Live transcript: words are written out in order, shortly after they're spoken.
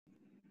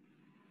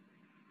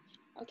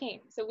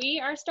Okay, so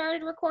we are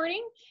started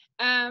recording.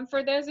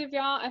 For those of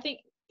y'all, I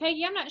think,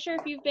 Peggy, I'm not sure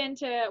if you've been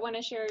to one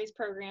of Sheri's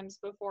programs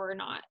before or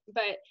not,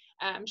 but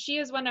she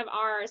is one of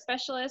our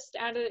specialists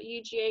out of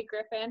UGA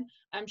Griffin.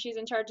 She's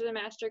in charge of the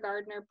Master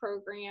Gardener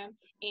program,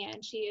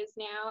 and she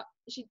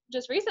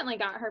just recently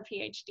got her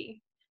PhD.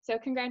 So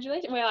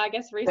congratulations. Well, I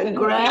guess recent.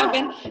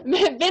 Congrats.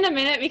 Been a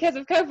minute because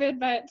of COVID,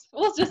 but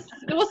we'll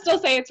still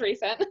say it's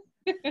recent.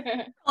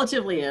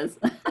 Relatively is.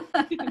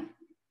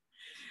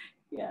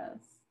 Yes.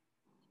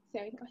 So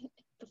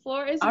the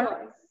floor is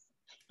yours.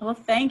 Well,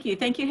 thank you.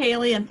 Thank you,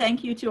 Haley, and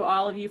thank you to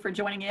all of you for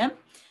joining in.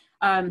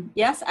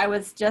 Yes, I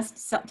was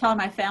just telling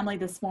my family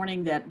this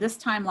morning that this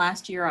time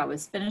last year I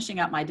was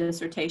finishing up my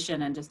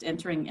dissertation and just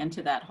entering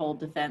into that whole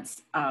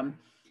defense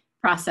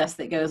process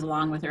that goes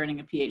along with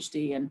earning a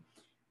PhD. And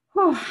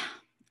whew,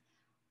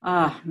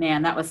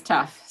 man, that was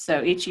tough.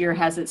 So each year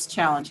has its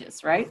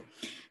challenges, right?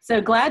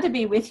 So glad to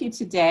be with you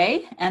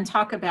today and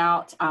talk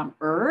about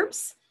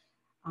herbs.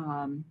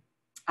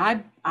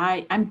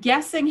 I'm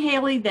guessing,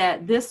 Haley,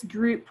 that this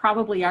group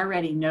probably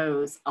already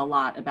knows a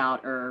lot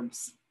about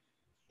herbs.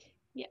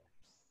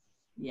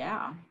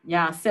 Yeah.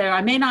 So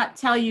I may not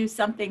tell you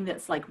something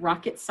that's like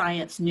rocket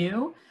science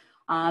new,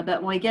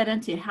 but when we get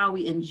into how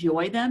we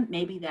enjoy them,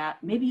 maybe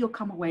you'll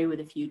come away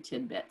with a few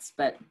tidbits.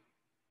 But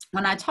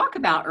when I talk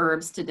about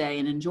herbs today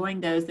and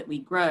enjoying those that we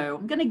grow,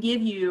 I'm going to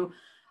give you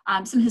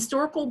some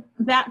historical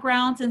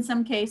backgrounds in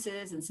some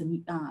cases and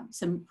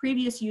some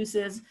previous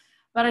uses.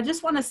 But I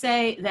just want to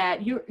say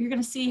that you're going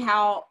to see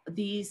how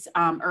these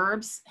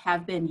herbs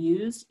have been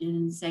used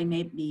in, say,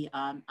 maybe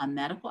a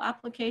medical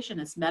application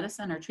as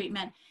medicine or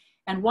treatment.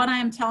 And what I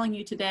am telling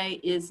you today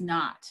is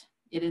not.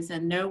 It is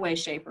in no way,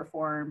 shape, or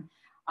form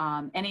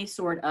any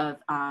sort of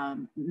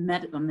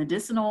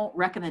medicinal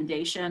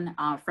recommendation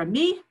from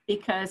me,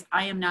 because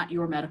I am not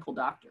your medical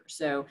doctor.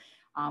 So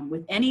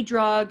with any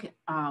drug,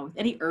 with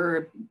any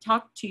herb,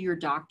 talk to your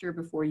doctor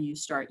before you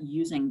start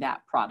using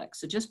that product.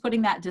 So just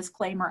putting that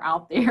disclaimer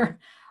out there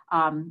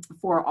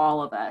for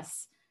all of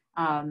us.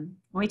 When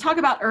we talk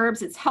about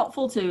herbs, it's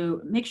helpful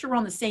to make sure we're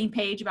on the same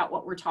page about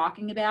what we're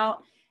talking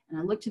about. And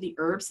I look to the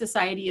Herb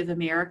Society of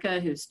America,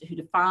 who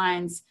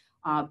defines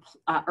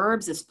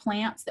herbs as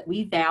plants that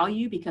we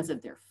value because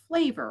of their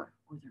flavor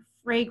or their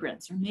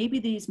fragrance, or maybe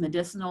these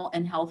medicinal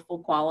and healthful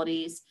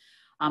qualities.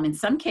 In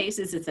some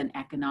cases, it's an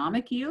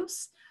economic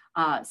use.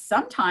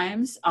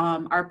 Sometimes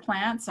our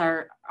plants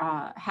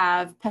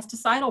have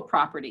pesticidal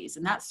properties,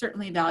 and that's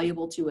certainly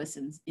valuable to us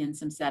in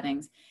some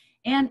settings.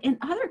 And in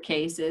other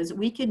cases,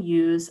 we can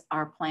use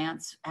our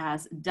plants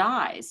as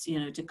dyes,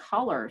 to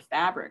color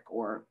fabric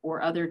or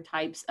other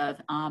types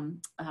of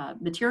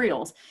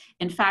materials.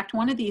 In fact,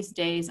 one of these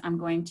days, I'm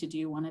going to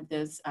do one of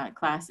those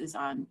classes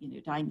on,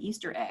 dyeing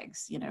Easter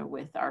eggs,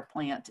 with our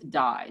plant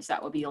dyes.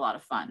 That will be a lot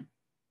of fun.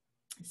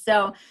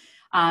 So,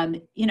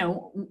 when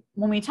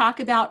we talk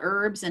about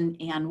herbs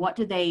and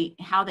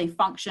how they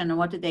function and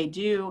what do they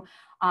do,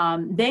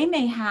 they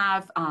may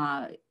have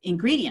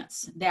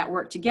ingredients that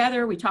work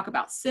together. We talk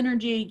about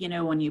synergy,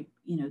 when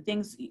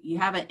things you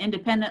have it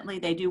independently,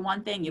 they do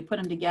one thing, you put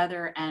them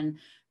together, and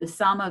the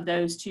sum of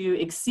those two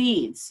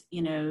exceeds,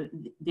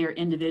 their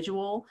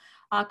individual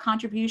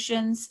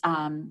contributions.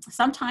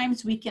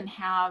 Sometimes we can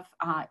have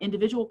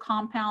individual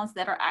compounds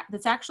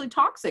that's actually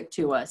toxic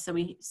to us.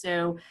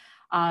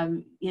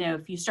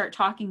 If you start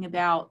talking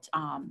about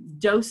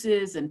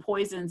doses and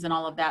poisons and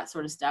all of that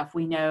sort of stuff,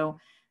 we know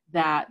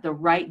that the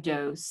right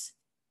dose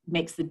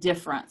makes the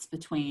difference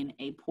between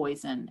a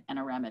poison and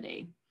a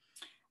remedy.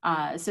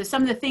 So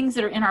some of the things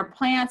that are in our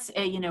plants,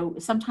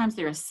 sometimes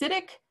they're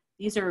acidic.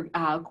 These are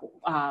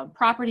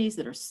properties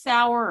that are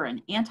sour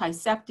and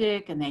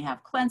antiseptic, and they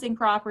have cleansing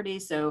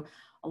properties. So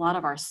a lot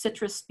of our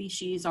citrus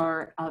species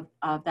are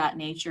of that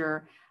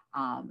nature.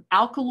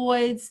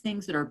 Alkaloids,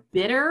 things that are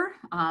bitter,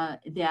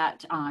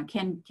 that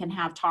can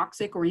have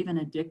toxic or even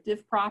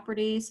addictive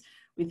properties.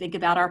 We think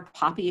about our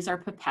poppies, our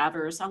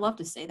papavers. I love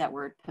to say that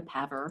word,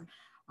 papaver.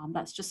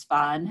 That's just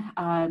fun.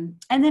 And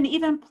then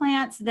even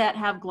plants that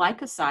have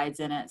glycosides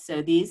in it.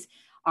 So these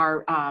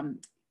are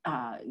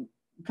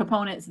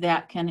components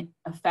that can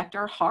affect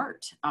our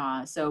heart.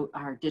 So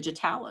our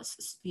digitalis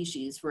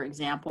species, for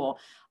example,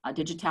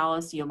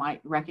 digitalis you might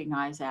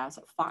recognize as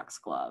a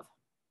foxglove.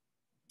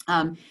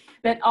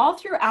 But all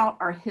throughout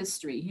our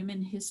history,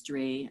 human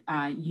history,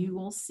 you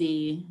will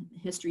see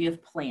history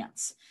of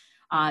plants.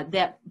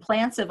 That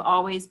plants have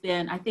always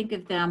been, I think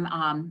of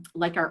them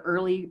like our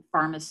early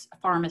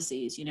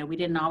pharmacies. We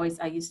didn't always,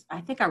 I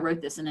think I wrote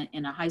this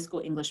in a high school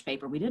English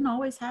paper. We didn't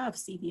always have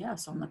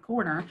CVS on the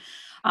corner,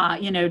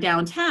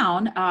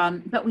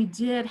 downtown, but we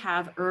did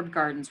have herb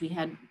gardens. We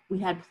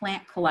had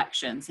plant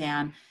collections,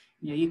 and,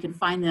 you can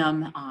find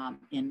them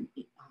in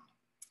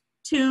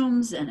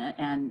tombs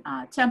and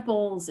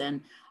temples,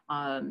 and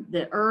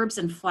the herbs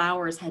and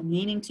flowers had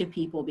meaning to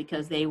people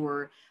because they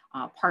were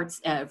parts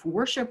of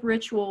worship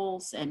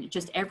rituals and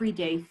just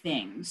everyday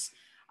things.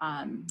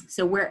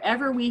 So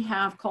wherever we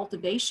have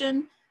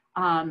cultivation,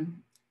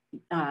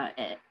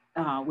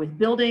 with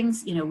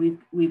buildings, you know,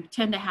 we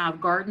tend to have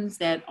gardens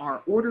that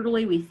are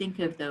orderly. We think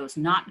of those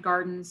knot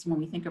gardens when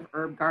we think of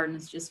herb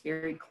gardens, just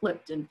very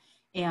clipped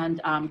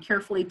and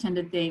carefully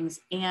tended things.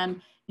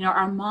 And, you know,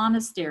 our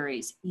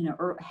monasteries, you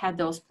know, had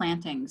those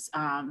plantings,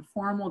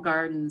 formal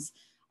gardens.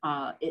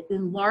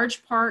 In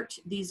large part,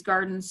 these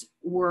gardens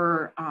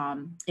were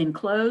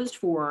enclosed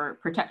for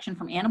protection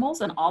from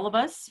animals, and all of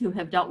us who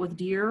have dealt with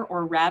deer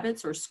or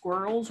rabbits or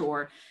squirrels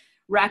or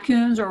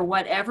raccoons or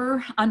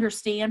whatever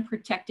understand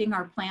protecting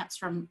our plants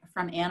from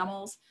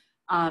animals.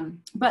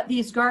 But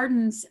these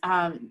gardens,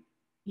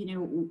 you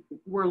know,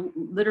 were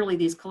literally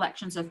these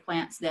collections of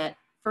plants that,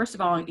 first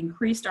of all,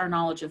 increased our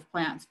knowledge of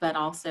plants, but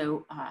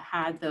also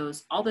had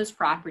all those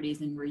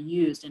properties and were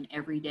used in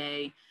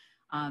everyday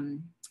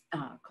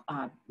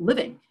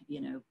living,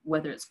 you know,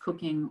 whether it's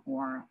cooking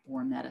or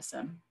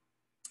medicine.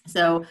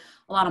 So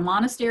a lot of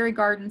monastery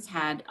gardens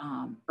had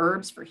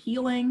herbs for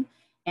healing.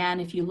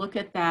 And if you look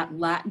at that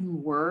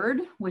Latin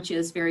word, which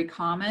is very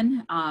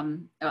common,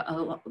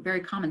 a very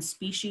common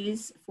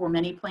species for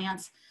many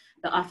plants,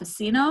 the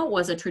officina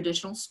was a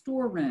traditional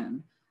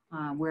storeroom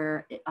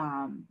where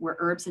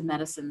herbs and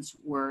medicines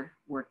were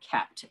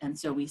kept. And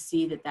so we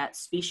see that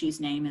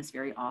species name is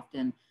very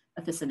often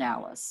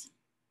officinalis.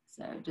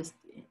 So just,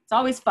 it's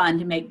always fun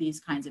to make these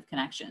kinds of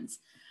connections.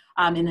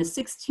 In the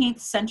 16th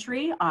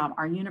century,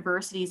 our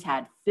universities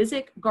had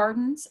physic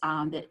gardens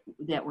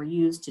that were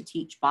used to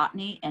teach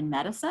botany and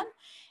medicine.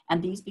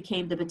 And these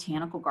became the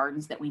botanical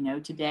gardens that we know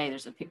today.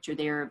 There's a picture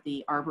there of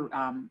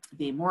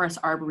the Morris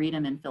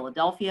Arboretum in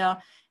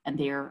Philadelphia and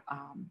their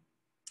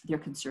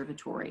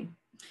conservatory.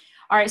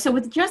 All right, so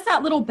with just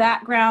that little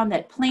background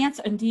that plants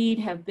indeed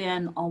have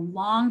been a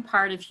long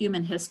part of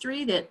human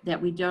history,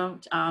 that we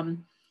don't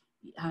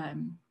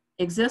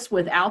exist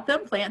without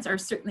them. Plants are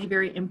certainly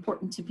very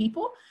important to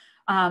people.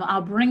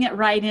 I'll bring it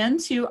right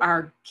into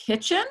our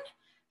kitchen.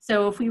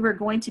 So if we were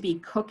going to be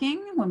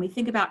cooking, when we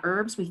think about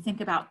herbs, we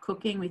think about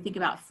cooking, we think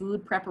about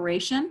food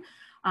preparation.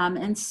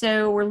 And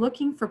so we're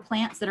looking for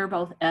plants that are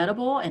both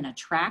edible and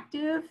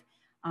attractive.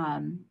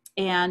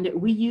 And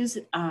we use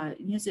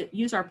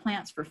our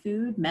plants for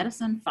food,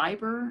 medicine,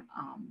 fiber,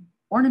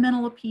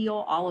 ornamental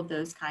appeal, all of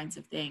those kinds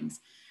of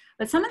things.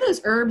 But some of those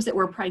herbs that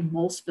we're probably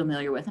most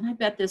familiar with, and I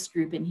bet this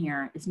group in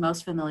here is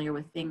most familiar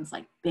with things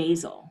like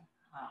basil.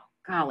 Oh,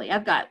 golly,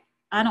 I've got,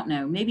 I don't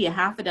know, maybe a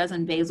half a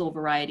dozen basil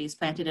varieties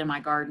planted in my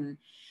garden.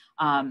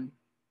 And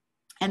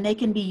they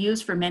can be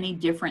used for many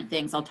different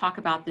things. I'll talk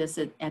about this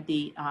at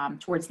the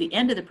towards the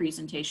end of the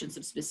presentation,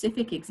 some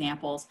specific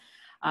examples.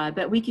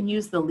 But we can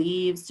use the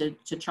leaves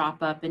to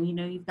chop up, and you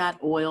know, you've got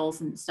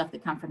oils and stuff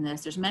that come from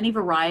this. There's many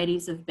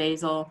varieties of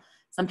basil.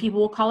 Some people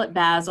will call it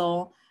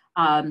basil.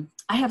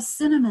 I have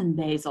cinnamon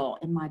basil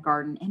in my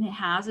garden, and it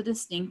has a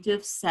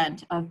distinctive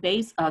scent of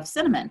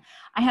cinnamon.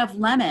 I have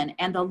lemon,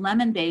 and the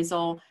lemon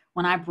basil,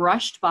 when I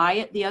brushed by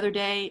it the other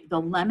day,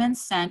 the lemon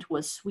scent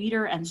was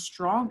sweeter and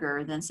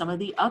stronger than some of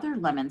the other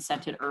lemon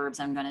scented herbs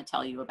I'm going to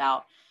tell you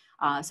about.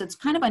 So it's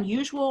kind of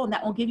unusual, and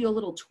that will give you a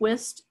little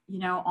twist, you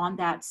know, on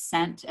that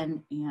scent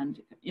and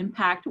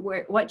impact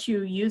what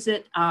you use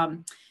it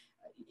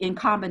in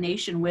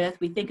combination with.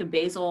 We think of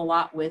basil a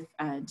lot with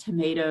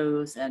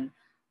tomatoes and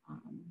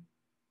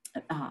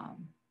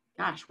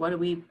gosh,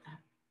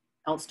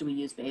 else do we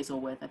use basil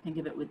with? I think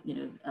of it with, you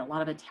know, a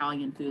lot of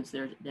Italian foods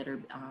that are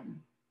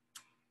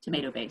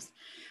tomato based.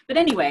 But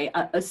anyway,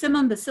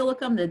 Simum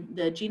basilicum,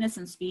 the genus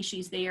and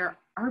species there,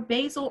 our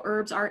basil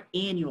herbs are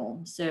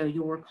annual. So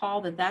you'll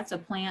recall that that's a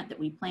plant that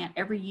we plant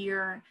every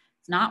year.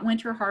 It's not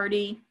winter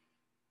hardy.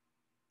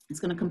 It's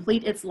going to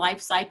complete its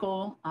life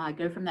cycle,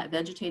 go from that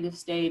vegetative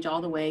stage all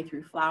the way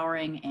through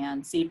flowering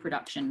and seed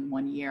production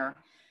 1 year.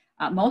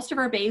 Most of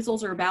our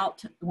basils are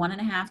about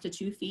 1.5 to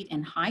 2 feet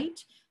in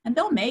height, and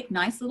they'll make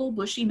nice little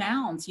bushy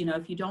mounds. You know,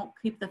 if you don't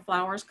keep the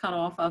flowers cut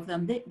off of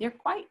them, they're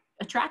quite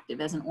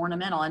attractive as an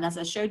ornamental. And as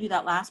I showed you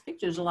that last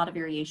picture, there's a lot of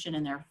variation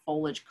in their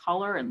foliage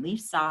color and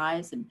leaf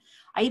size. And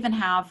I even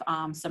have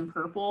some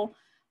purple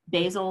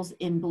basils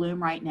in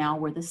bloom right now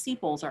where the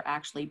sepals are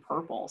actually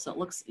purple. So it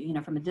looks, you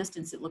know, from a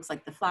distance, it looks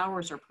like the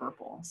flowers are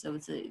purple. So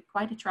it's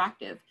quite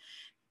attractive.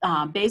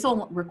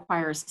 Basil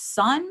requires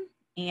sun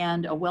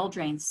and a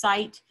well-drained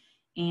site.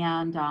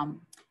 And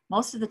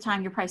most of the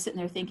time you're probably sitting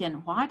there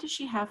thinking, why does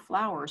she have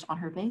flowers on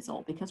her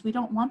basil? Because we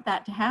don't want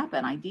that to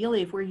happen.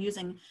 Ideally, if we're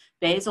using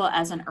basil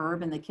as an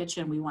herb in the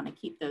kitchen, we want to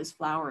keep those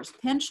flowers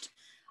pinched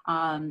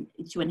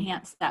to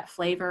enhance that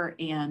flavor.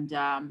 And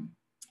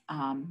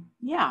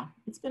yeah,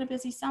 it's been a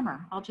busy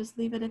summer. I'll just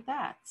leave it at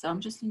that. So I'm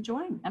just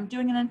enjoying, I'm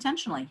doing it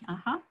intentionally.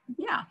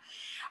 Yeah.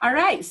 All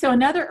right. So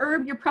another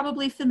herb you're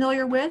probably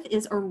familiar with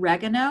is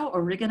oregano,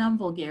 Origanum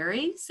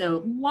vulgare.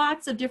 So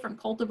lots of different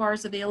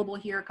cultivars available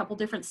here, a couple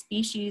different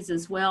species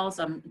as well.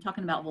 So I'm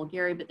talking about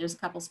vulgare, but there's a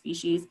couple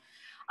species.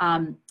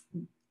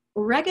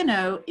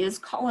 Oregano is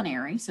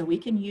culinary, so we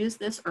can use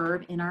this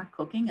herb in our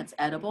cooking. It's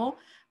edible,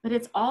 but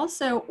it's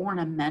also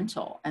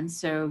ornamental. And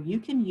so you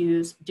can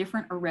use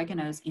different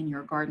oreganos in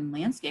your garden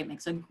landscape. It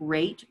makes a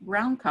great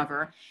ground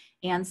cover.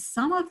 And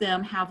some of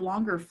them have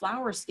longer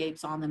flower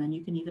scapes on them, and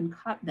you can even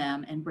cut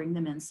them and bring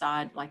them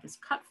inside like as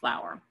cut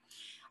flower.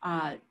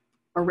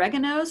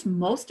 Oreganos,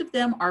 most of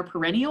them are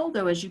perennial,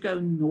 though as you go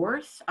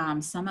north,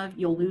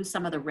 you'll lose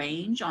some of the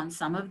range on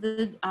some of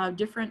the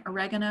different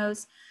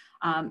oreganos.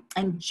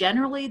 And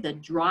generally, the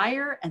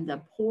drier and the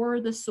poorer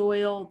the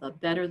soil, the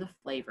better the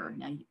flavor.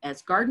 Now,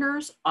 as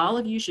gardeners, all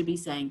of you should be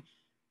saying,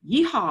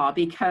 yeehaw,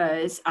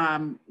 because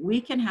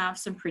we can have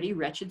some pretty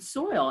wretched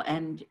soil.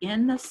 And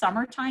in the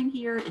summertime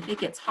here, if it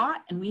gets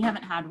hot and we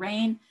haven't had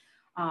rain,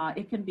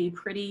 it can be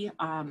pretty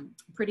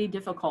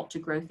difficult to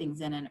grow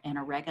things in, and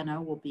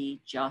oregano will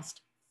be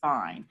just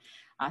fine.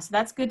 So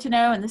that's good to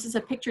know. And this is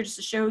a picture just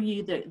to show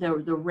you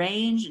the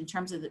range in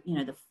terms of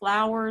the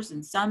flowers.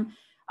 And some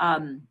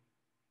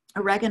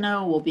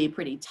oregano will be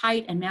pretty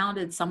tight and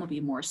mounded. Some will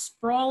be more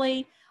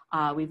sprawly.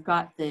 We've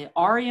got the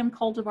Aureum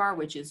cultivar,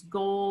 which is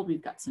gold.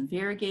 We've got some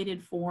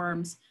variegated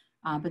forms,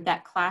 but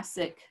that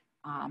classic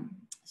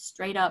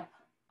straight up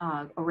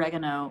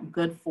oregano,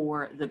 good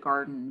for the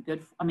garden,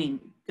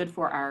 good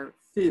for our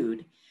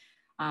food.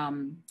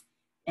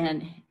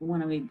 And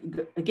when we,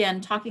 again,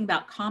 talking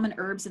about common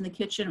herbs in the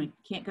kitchen, we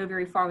can't go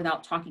very far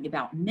without talking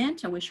about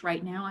mint. I wish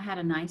right now I had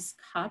a nice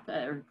cup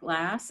or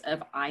glass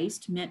of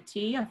iced mint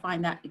tea. I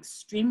find that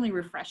extremely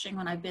refreshing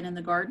when I've been in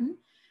the garden.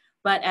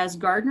 But as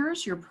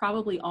gardeners, you're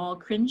probably all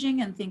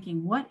cringing and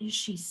thinking, what is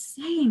she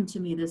saying to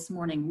me this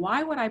morning?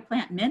 Why would I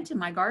plant mint in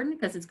my garden?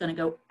 Because it's going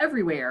to go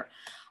everywhere.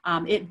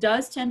 It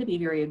does tend to be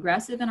very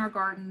aggressive in our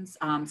gardens.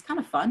 It's kind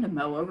of fun to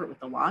mow over it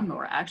with the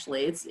lawnmower.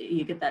 Actually,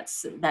 you get that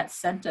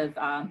scent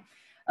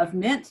of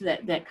mint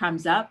that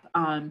comes up.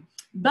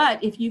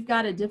 But if you've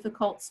got a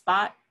difficult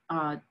spot,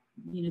 that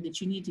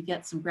you need to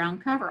get some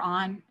ground cover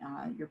on,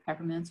 your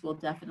mints will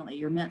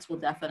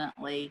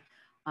definitely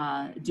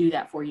do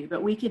that for you.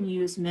 But we can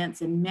use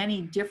mints in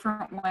many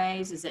different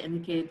ways, as I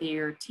indicated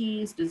there: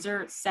 teas,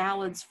 desserts,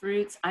 salads,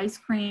 fruits, ice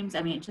creams.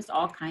 I mean, just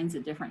all kinds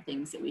of different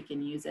things that we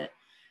can use it.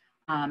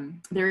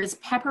 There is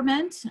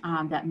peppermint,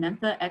 that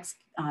Mentha ex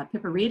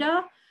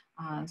piperita.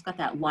 It's got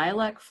that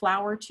lilac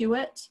flower to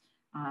it.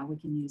 We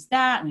can use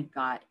that. We've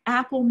got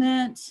apple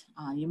mint.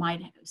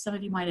 Some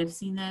of you might have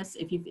seen this.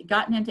 If you've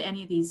gotten into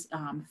any of these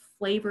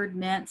flavored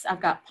mints, I've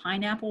got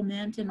pineapple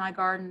mint in my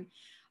garden.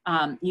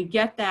 You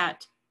get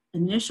that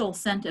initial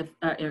scent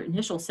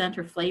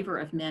or flavor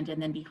of mint,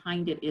 and then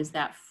behind it is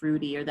that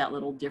fruity or that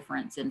little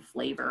difference in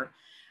flavor.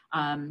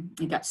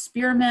 You got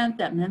spearmint,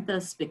 that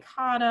Mentha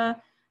spicata.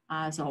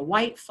 So a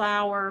white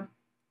flower.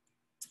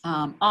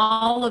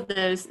 All of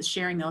those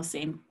sharing those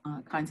same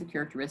kinds of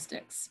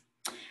characteristics.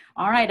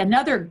 All right,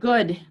 another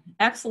good,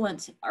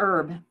 excellent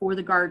herb for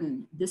the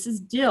garden. This is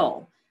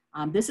dill.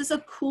 This is a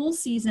cool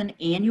season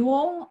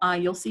annual.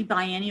 You'll see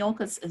biennial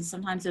because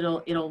sometimes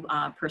it'll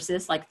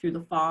persist like through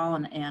the fall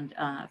and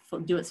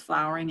do its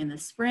flowering in the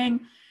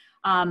spring.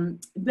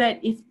 But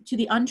if to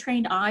the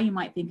untrained eye, you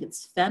might think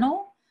it's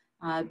fennel,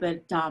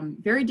 but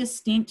very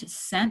distinct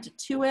scent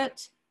to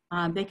it.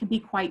 They can be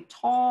quite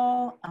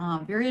tall,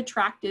 very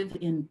attractive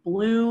in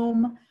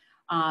bloom.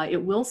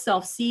 It will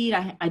self-seed.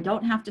 I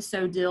don't have to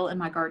sow dill in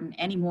my garden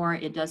anymore.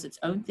 It does its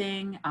own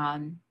thing.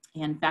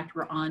 In fact,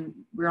 we're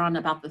on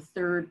about the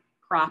third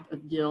crop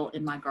of dill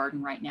in my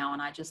garden right now,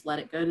 and I just let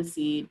it go to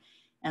seed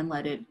and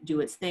let it do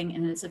its thing.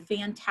 And it's a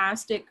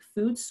fantastic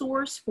food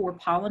source for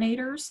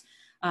pollinators.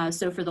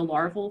 So for the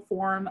larval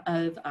form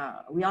of,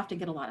 we often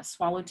get a lot of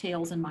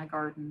swallowtails in my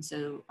garden.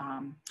 So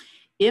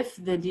if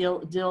the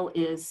dill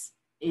is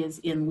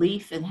in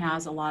leaf and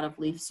has a lot of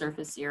leaf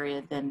surface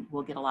area, then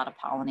we'll get a lot of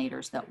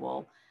pollinators that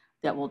will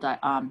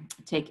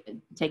take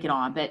it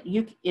on. But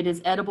it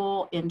is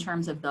edible in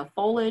terms of the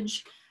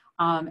foliage,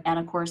 and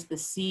of course the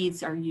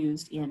seeds are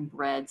used in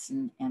breads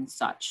and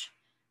such.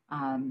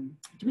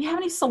 Do we have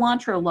any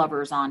cilantro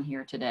lovers on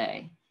here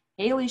today?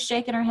 Haley's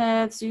shaking her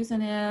head.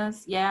 Susan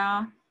is,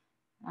 yeah.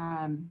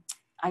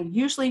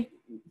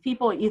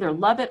 People either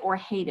love it or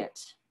hate it,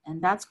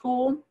 and that's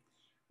cool.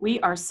 We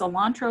are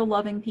cilantro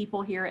loving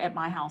people here at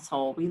my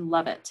household. We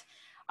love it.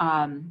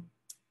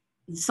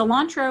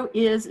 Cilantro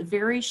is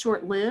very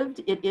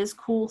short-lived. It is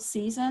cool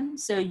season,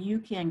 so you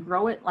can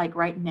grow it like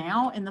right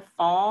now in the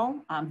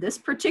fall. This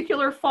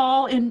particular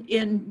fall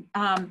in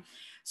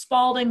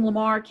Spalding,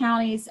 Lamar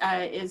counties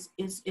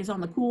is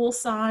on the cool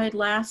side.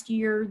 Last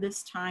year,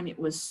 this time it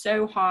was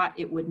so hot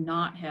it would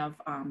not have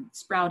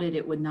sprouted.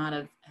 It would not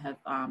have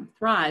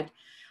thrived.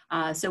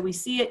 So we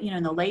see it,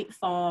 in the late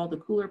fall, the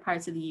cooler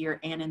parts of the year,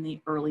 and in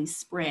the early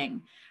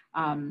spring.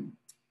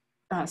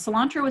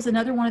 Cilantro is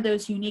another one of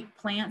those unique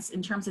plants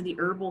in terms of the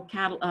herbal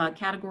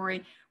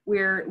category,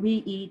 where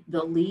we eat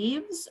the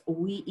leaves,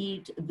 we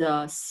eat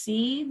the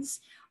seeds.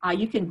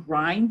 You can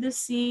grind the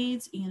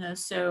seeds,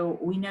 so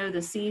we know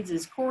the seeds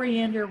is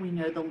coriander, we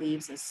know the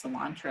leaves is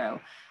cilantro.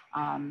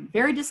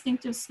 Very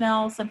distinctive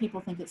smell. Some people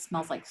think it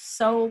smells like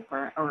soap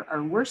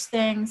or worse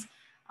things,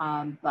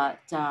 but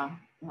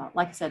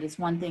like I said, it's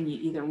one thing you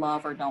either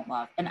love or don't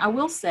love. And I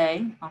will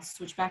say, I'll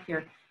switch back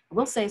here,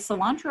 will say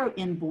cilantro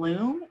in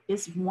bloom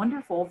is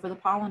wonderful for the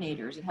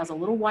pollinators. It has a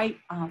little white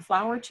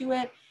flower to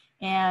it,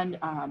 and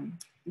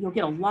you'll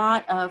get a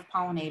lot of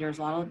pollinators,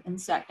 a lot of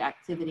insect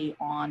activity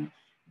on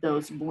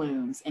those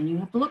blooms. And you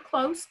have to look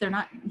close. They're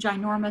not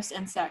ginormous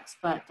insects,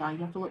 but you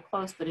have to look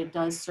close, but it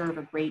does serve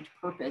a great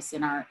purpose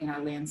in our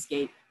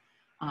landscape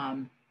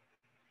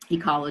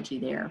ecology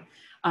there.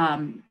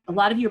 A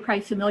lot of you are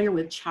probably familiar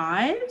with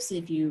chives.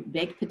 If you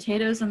bake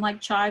potatoes and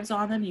like chives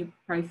on them, you're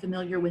probably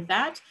familiar with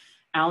that.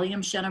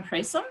 Allium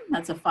schoenoprasum,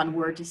 that's a fun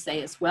word to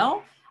say as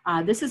well.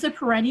 This is a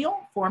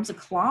perennial, forms a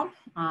clump.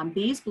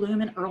 These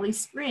bloom in early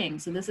spring.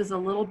 So this is a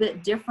little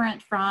bit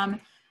different from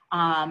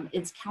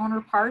its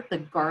counterpart, the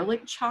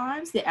garlic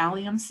chives, the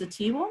Allium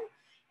sativum.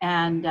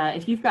 And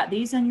if you've got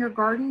these in your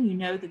garden, you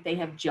know that they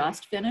have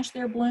just finished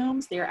their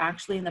blooms. They're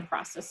actually in the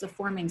process of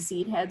forming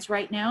seed heads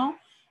right now.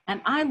 And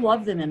I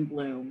love them in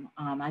bloom.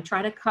 I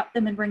try to cut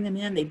them and bring them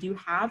in. They do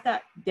have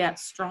that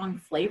strong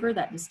flavor,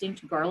 that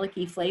distinct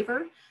garlicky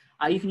flavor.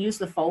 You can use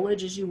the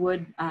foliage as you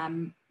would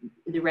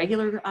the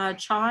regular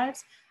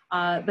chives.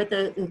 But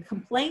the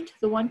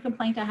one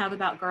complaint I have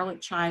about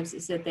garlic chives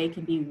is that they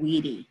can be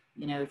weedy.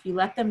 You know, if you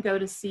let them go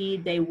to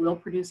seed, they will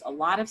produce a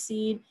lot of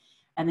seed,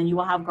 and then you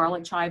will have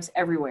garlic chives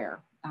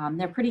everywhere.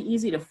 They're pretty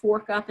easy to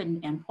fork up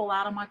and pull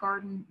out of my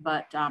garden,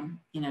 but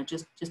you know,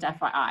 just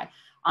FYI.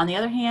 On the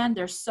other hand,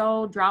 they're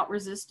so drought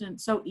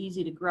resistant, so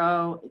easy to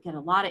grow, get a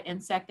lot of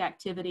insect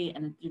activity,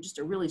 and they're just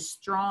a really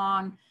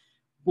strong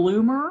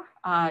bloomer,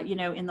 you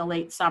know, in the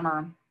late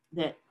summer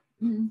that,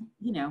 you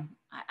know,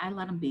 I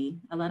let them be.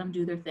 I let them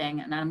do their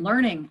thing. And I'm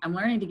learning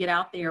to get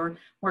out there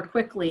more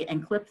quickly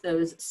and clip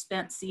those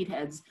spent seed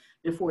heads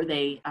before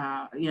they,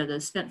 you know,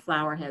 those spent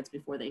flower heads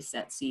before they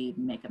set seed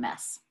and make a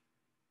mess.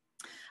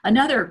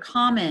 Another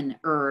common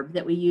herb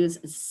that we use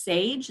is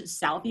sage,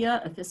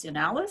 Salvia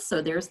officinalis.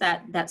 So there's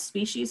that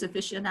species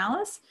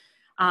officinalis.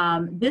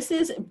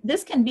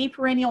 This can be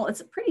perennial.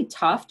 It's pretty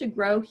tough to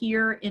grow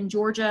here in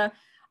Georgia.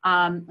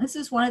 This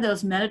is one of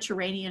those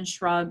Mediterranean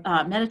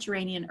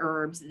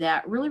herbs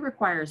that really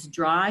requires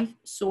dry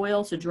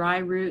soil, so dry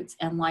roots,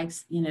 and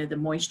likes, you know, the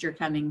moisture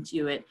coming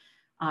to it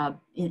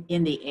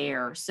in the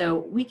air. So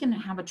we can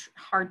have a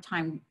hard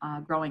time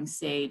growing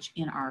sage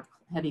in our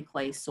heavy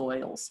clay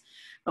soils.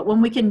 But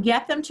when we can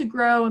get them to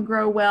grow and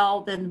grow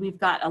well, then we've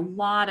got a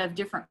lot of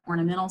different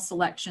ornamental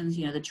selections,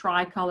 you know, the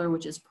tricolor,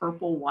 which is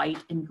purple,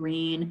 white, and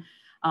green.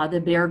 The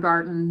bear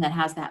garden that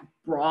has that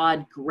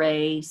broad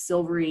gray,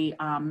 silvery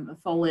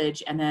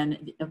foliage, and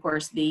then of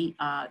course the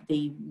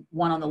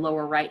one on the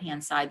lower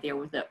right-hand side there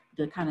with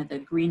the kind of the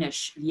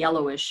greenish,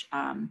 yellowish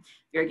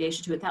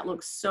variegation to it. That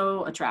looks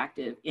so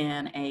attractive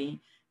in a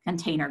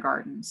container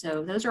garden.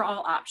 So those are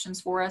all options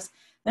for us.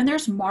 Then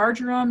there's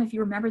marjoram. If you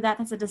remember that,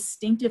 that's a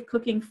distinctive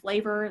cooking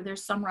flavor.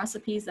 There's some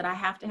recipes that I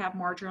have to have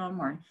marjoram,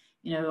 or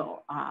you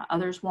know,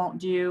 others won't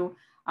do.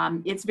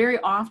 It's very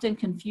often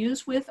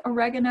confused with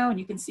oregano, and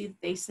you can see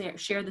that they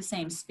share the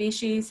same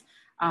species,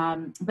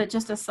 but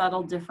just a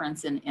subtle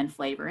difference in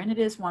flavor. And it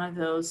is one of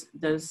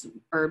those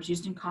herbs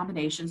used in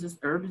combinations as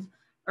herb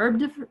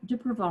de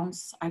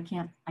Provence. I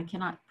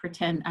cannot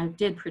pretend. I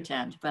did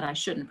pretend, but I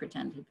shouldn't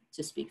pretend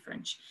to speak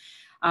French.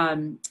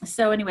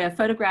 So anyway, a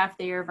photograph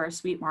there of our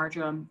sweet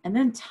marjoram. And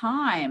then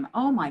thyme.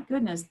 Oh my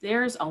goodness,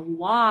 there's a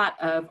lot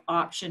of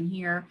option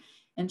here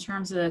in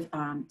terms of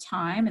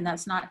thyme, and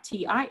that's not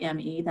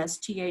T-I-M-E, that's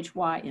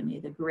T-H-Y-M-E,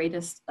 the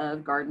greatest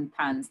of garden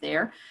puns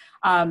there.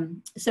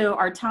 So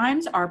our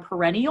thymes are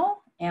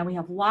perennial, and we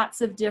have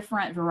lots of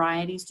different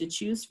varieties to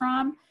choose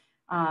from.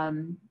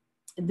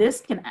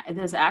 This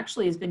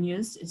actually has been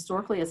used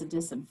historically as a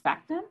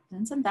disinfectant.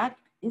 Isn't that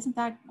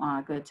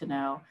good to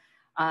know?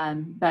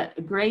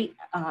 But great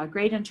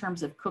in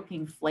terms of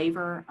cooking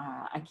flavor.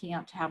 I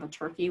can't have a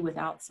turkey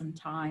without some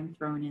thyme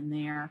thrown in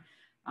there.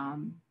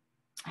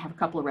 I have a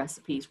couple of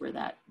recipes where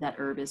that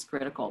herb is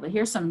critical. But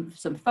here's some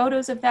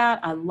photos of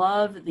that. I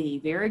love the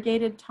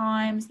variegated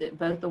thymes,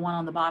 both the one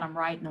on the bottom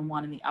right and the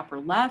one in the upper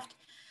left.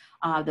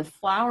 The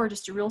flower,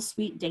 just a real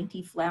sweet,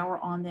 dainty flower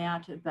on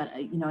that,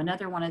 but you know,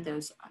 another one of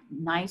those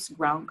nice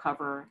ground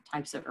cover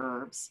types of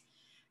herbs.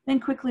 Then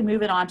quickly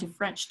moving on to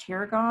French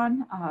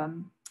tarragon.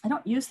 I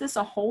don't use this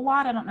a whole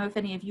lot. I don't know if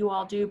any of you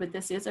all do, but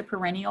this is a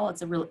perennial.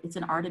 It's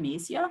an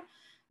Artemisia.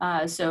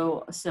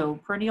 So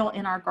perennial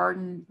in our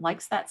garden,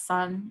 likes that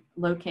sun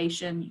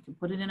location. You can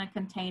put it in a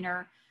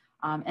container,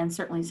 and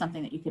certainly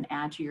something that you can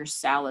add to your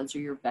salads or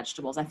your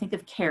vegetables. I think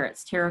of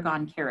carrots,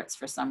 tarragon carrots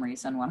for some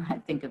reason when I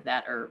think of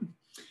that herb.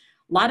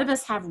 A lot of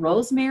us have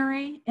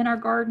rosemary in our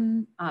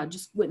garden.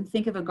 Just wouldn't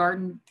think of a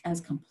garden as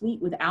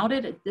complete without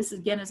it. This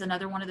again is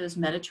another one of those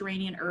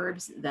Mediterranean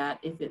herbs that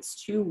if it's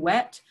too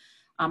wet,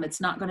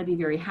 it's not going to be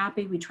very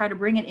happy. We try to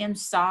bring it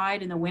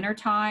inside in the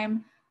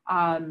wintertime.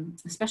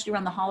 Especially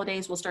around the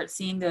holidays, we'll start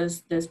seeing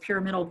those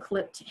pyramidal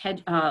clipped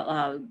head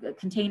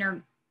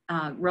container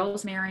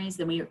rosemaries.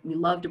 Then we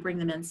love to bring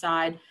them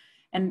inside,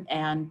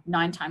 and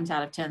 9 times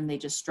out of 10 they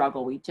just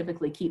struggle. We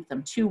typically keep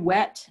them too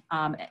wet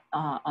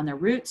on their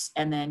roots,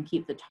 and then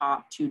keep the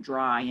top too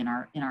dry in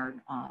our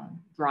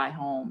dry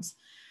homes.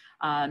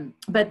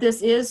 But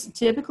this is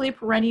typically a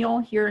perennial.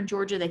 Here in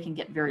Georgia, they can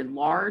get very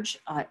large,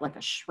 like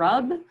a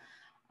shrub,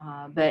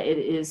 but it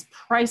is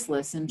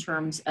priceless in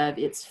terms of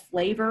its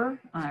flavor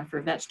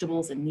for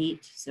vegetables and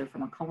meat. So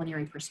from a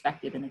culinary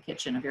perspective in the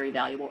kitchen, a very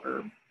valuable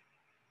herb.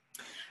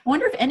 I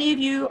wonder if any of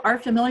you are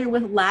familiar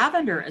with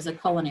lavender as a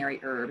culinary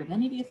herb. Have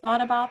any of you thought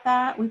about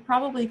that? We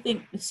probably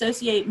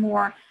associate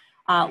more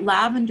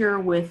lavender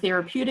with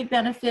therapeutic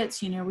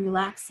benefits,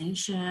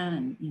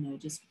 relaxation and,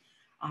 just,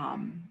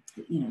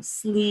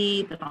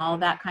 sleep and all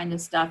that kind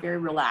of stuff, very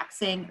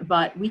relaxing,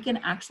 but we can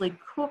actually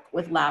cook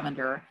with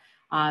lavender.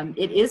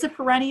 It is a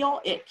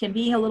perennial. It can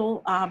be a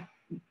little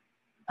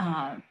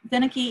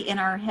finicky in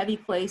our heavy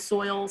clay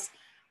soils.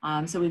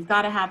 So we've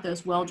got to have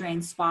those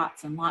well-drained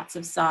spots and lots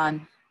of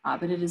sun.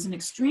 But it is an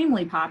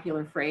extremely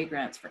popular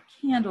fragrance for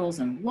candles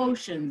and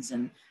lotions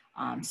and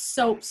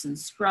soaps and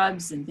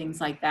scrubs and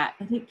things like that.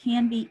 But it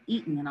can be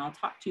eaten, and I'll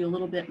talk to you a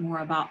little bit more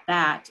about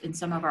that in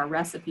some of our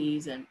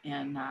recipes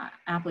and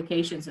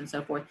applications and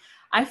so forth.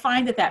 I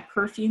find that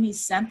perfumey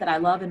scent that I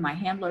love in my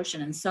hand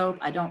lotion and soap,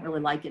 I don't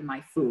really like in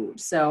my food.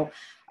 So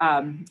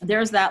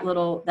there's that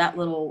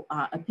little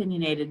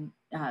opinionated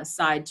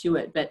side to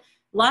it. But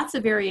lots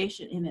of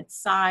variation in its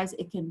size.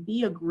 It can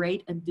be a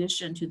great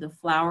addition to the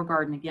flower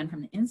garden, again, from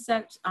the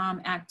insect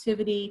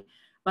activity,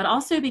 but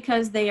also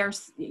because they are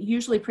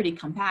usually pretty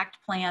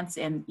compact plants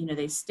and,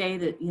 they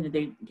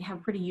they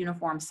have pretty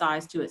uniform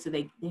size to it. So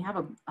they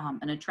have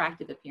an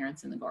attractive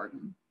appearance in the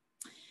garden.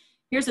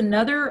 Here's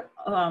another,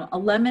 a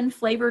lemon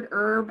flavored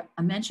herb.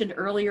 I mentioned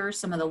earlier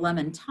some of the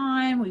lemon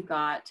thyme. We've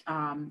got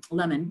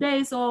lemon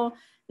basil.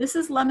 This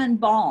is lemon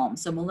balm.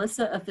 So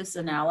Melissa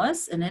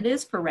officinalis, and it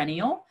is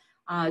perennial.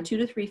 2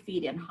 to 3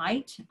 feet in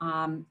height.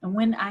 And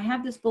when I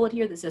have this bullet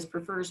here that says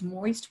prefers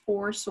moist,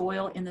 poor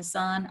soil in the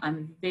sun,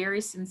 I'm very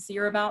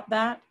sincere about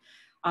that.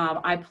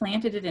 I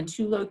planted it in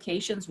 2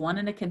 locations, one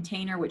in a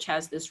container, which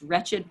has this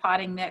wretched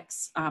potting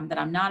mix that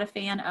I'm not a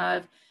fan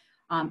of.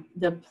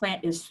 The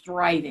plant is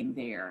thriving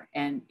there.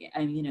 And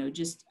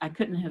I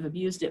couldn't have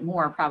abused it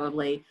more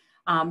probably.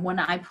 When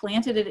I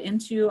planted it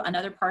into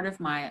another part of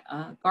my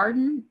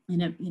garden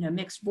in a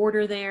mixed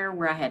border there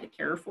where I had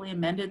carefully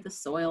amended the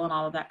soil and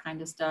all of that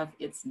kind of stuff,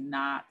 it's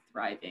not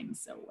thriving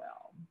so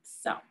well.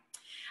 So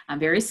I'm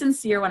very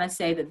sincere when I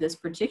say that this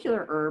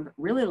particular herb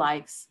really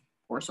likes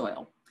poor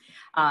soil.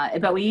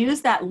 But we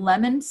use that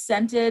lemon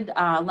scented,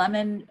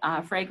 lemon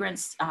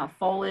fragrance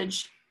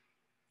foliage,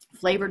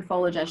 flavored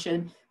foliage, I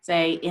should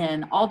say,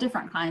 in all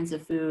different kinds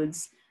of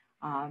foods,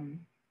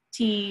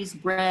 teas,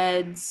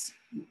 breads,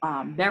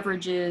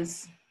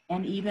 beverages,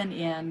 and even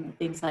in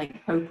things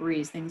like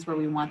potpourris, things where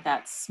we want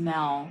that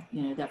smell,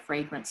 that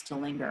fragrance to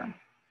linger.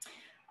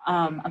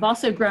 I've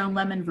also grown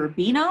lemon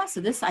verbena.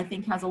 So this, I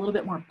think, has a little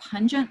bit more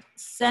pungent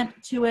scent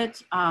to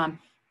it.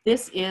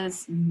 This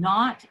is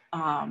not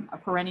a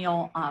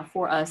perennial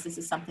for us. This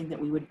is something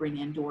that we would bring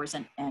indoors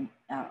and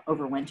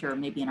over winter,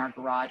 maybe in our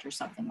garage or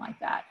something like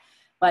that.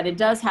 But it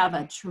does have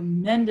a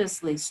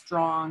tremendously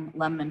strong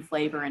lemon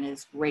flavor and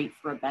is great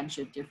for a bunch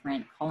of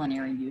different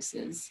culinary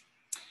uses.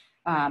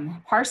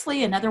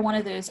 Parsley, another one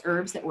of those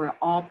herbs that we're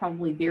all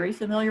probably very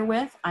familiar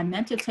with. I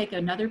meant to take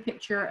another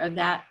picture of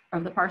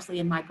the parsley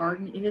in my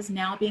garden. It is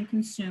now being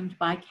consumed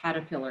by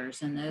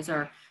caterpillars, and those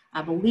are,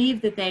 I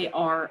believe that they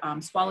are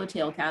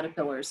swallowtail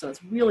caterpillars. So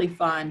it's really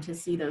fun to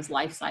see those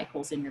life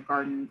cycles in your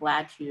garden.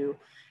 Glad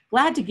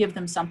to give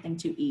them something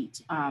to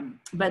eat.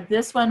 But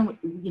this one,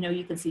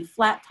 you can see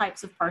flat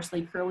types of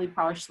parsley, curly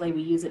parsley.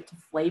 We use it to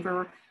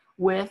flavor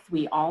with.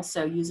 We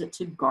also use it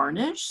to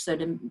garnish, so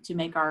to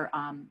make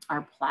our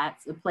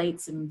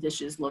plates and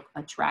dishes look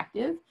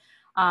attractive.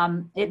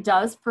 It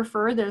does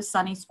prefer those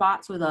sunny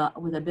spots with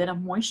a bit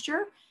of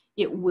moisture.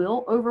 It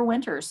will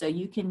overwinter, so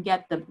you can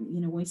get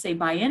when we say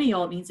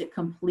biennial, it means it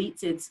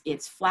completes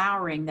its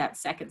flowering that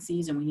second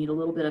season. We need a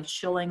little bit of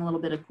chilling, a little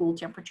bit of cool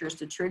temperatures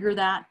to trigger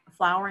that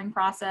flowering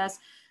process.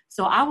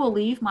 So I will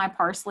leave my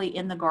parsley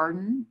in the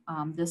garden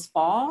this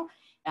fall.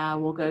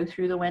 We'll go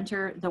through the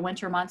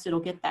winter months. It'll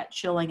get that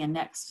chilling, and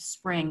next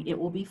spring it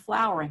will be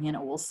flowering and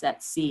it will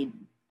set seed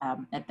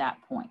at that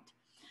point.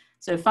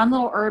 So fun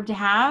little herb to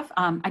have.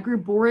 I grew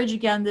borage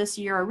again this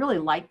year. I really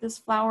like this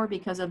flower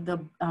because of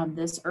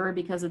this herb,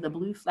 because of the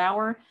blue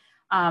flower.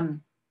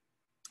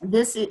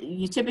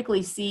 You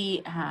typically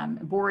see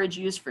borage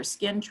used for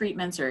skin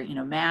treatments or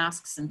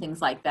masks and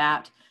things like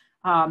that.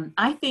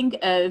 I think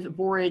of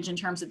borage in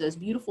terms of those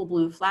beautiful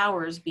blue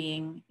flowers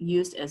being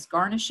used as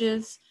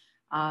garnishes.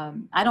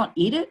 I don't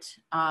eat it.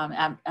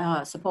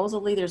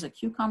 Supposedly there's a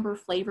cucumber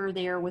flavor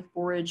there with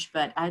borage,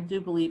 but I do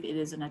believe it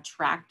is an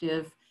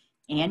attractive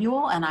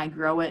annual, and I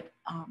grow it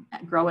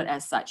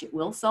as such. It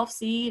will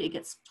self-seed. It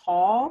gets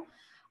tall.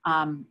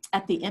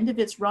 At the end of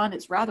its run,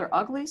 it's rather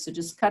ugly, so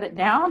just cut it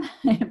down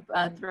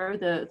and throw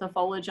the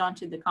foliage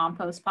onto the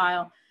compost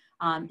pile.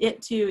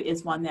 It too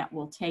is one that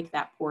will take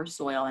that poor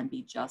soil and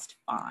be just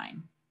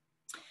fine.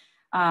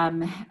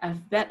 I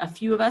bet a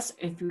few of us,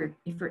 if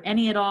you're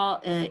any at all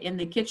in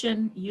the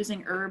kitchen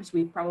using herbs,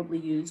 we've probably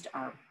used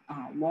our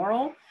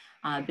laurel,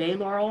 bay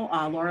laurel,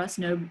 Laurus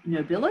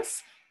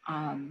nobilis.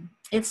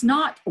 It's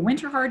not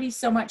winter hardy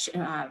so much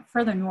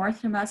further north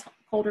from us,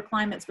 colder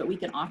climates, but we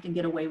can often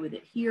get away with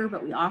it here,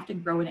 but we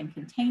often grow it in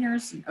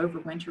containers and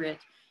overwinter it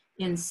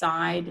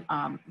inside.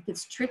 If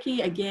it's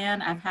tricky,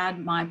 again, I've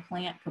had my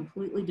plant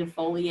completely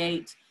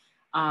defoliate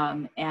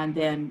and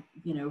then,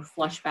 you know,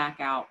 flush back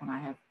out when I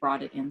have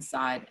brought it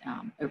inside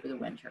over the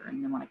winter.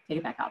 And then when I take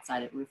it back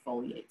outside, it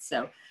refoliates.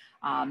 So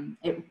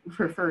it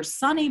prefers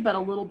sunny, but a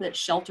little bit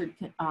sheltered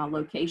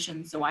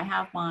location. So I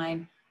have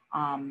mine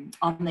on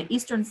the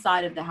eastern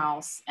side of the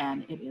house,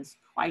 and it is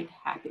quite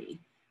happy.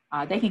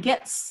 They can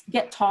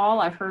get tall.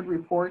 I've heard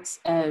reports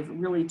of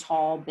really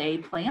tall bay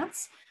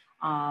plants,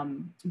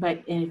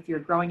 but if you're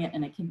growing it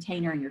in a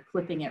container and you're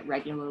clipping it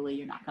regularly,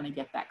 you're not going to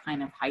get that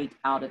kind of height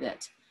out of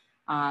it.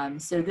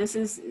 So this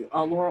is the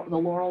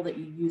laurel that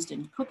you used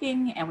in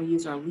cooking, and we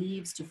use our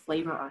leaves to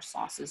flavor our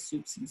sauces,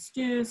 soups, and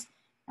stews,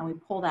 and we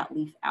pull that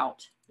leaf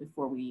out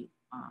before we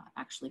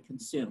actually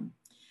consume.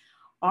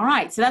 All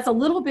right, so that's a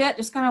little bit,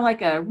 just kind of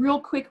like a real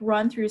quick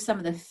run through some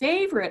of the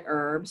favorite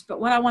herbs. But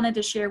what I wanted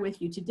to share with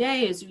you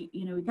today is,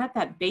 you know, we got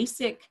that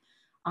basic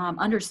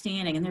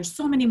understanding, and there's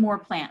so many more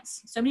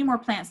plants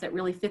that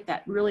really fit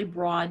that really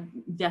broad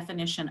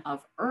definition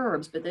of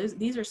herbs. But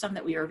these are some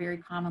that we are very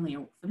commonly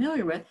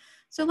familiar with.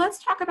 So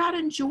let's talk about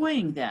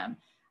enjoying them.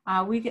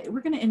 We're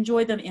going to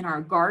enjoy them in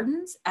our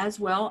gardens as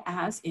well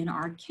as in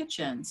our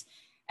kitchens.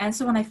 And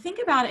so when I think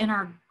about in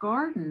our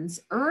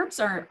gardens,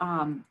 herbs are,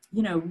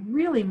 you know,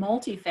 really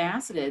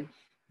multifaceted.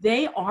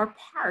 They are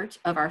part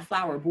of our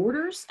flower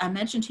borders. I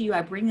mentioned to you,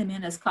 I bring them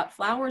in as cut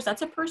flowers.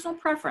 That's a personal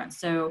preference.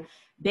 So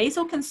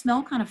basil can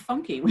smell kind of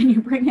funky when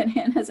you bring it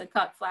in as a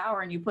cut flower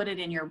and you put it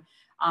in your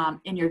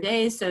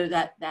vase, so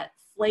that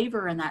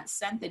flavor and that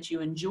scent that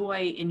you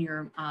enjoy in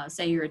your,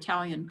 say, your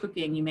Italian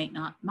cooking, you might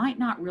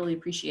not really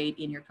appreciate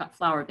in your cut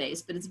flower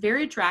vase, but it's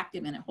very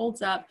attractive and it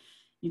holds up.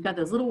 You've got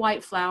those little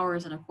white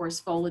flowers and, of course,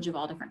 foliage of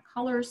all different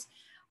colors.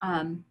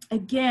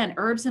 Again,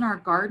 herbs in our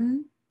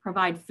garden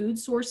provide food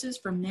sources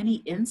for many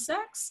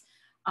insects.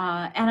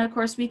 And, of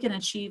course, we can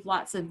achieve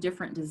lots of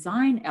different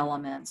design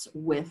elements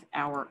with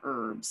our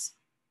herbs.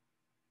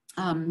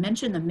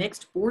 Mention the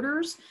mixed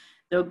borders.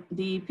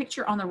 The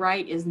picture on the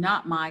right is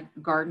not my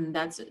garden.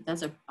 That's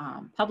a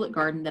public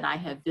garden that I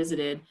have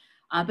visited.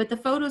 But the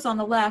photos on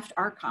the left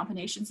are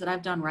combinations that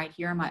I've done right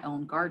here in my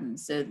own garden.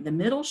 So the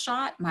middle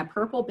shot, my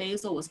purple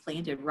basil was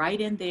planted right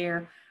in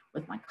there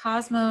with my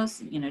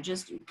cosmos, you know,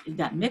 just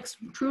that mixed,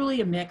 truly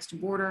a mixed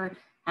border.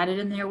 Had it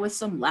in there with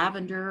some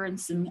lavender and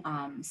some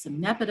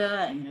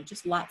nepeta, and, you know,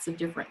 just lots of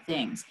different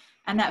things.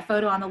 And that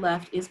photo on the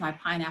left is my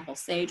pineapple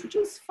sage, which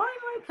is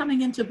finally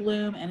coming into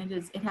bloom, and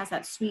it has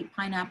that sweet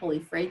pineapple-y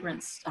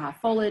fragrance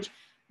foliage.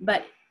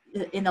 But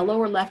in the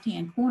lower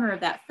left-hand corner of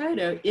that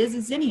photo is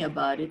a zinnia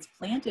bud. It's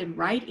planted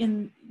right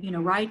in, you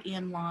know, right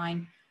in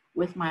line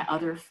with my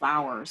other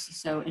flowers.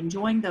 So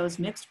enjoying those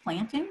mixed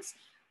plantings.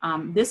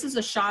 This is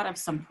a shot of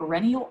some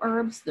perennial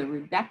herbs, the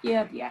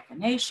rudbeckia, the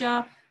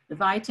echinacea, the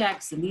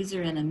vitex, and these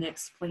are in a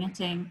mixed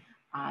planting.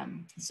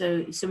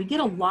 So we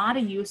get a lot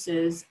of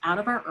uses out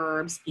of our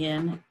herbs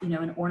in, you know,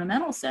 an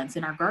ornamental sense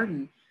in our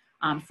garden.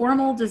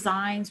 Formal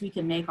designs, we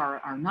can make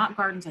our knot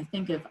gardens. I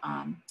think of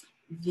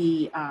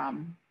the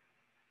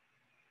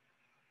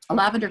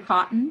lavender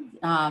cotton.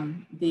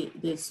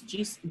 This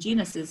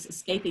genus is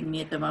escaping me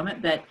at the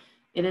moment, but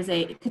it is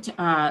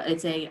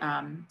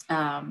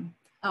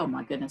oh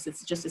my goodness,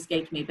 it's just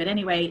escaped me. But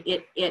anyway,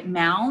 it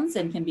mounds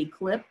and can be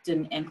clipped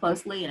and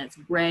closely, and it's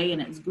gray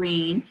and it's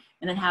green,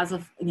 and it has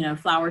a, you know,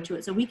 flower to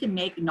it. So we can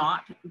make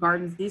knot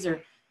gardens. These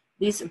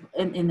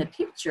in the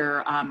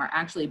picture are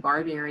actually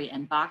barberry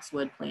and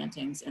boxwood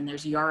plantings, and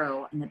there's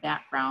yarrow in the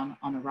background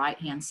on the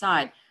right-hand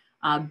side.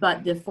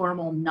 But the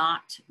formal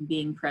knot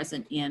being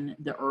present in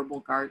the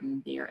herbal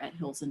garden there at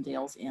Hills and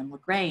Dales in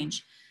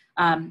LaGrange.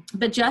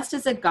 But just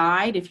as a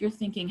guide, if you're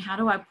thinking, how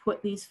do I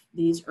put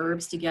these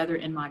herbs together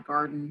in my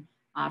garden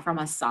from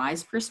a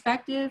size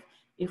perspective,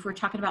 if we're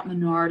talking about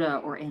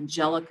Monarda or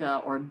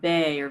Angelica or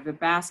Bay or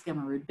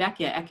Vibascum or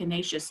Rudbeckia,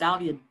 Echinacea,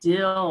 Salvia,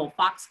 Dill,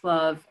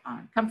 Foxglove,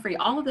 Comfrey,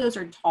 all of those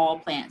are tall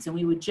plants. And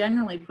we would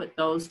generally put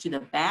those to the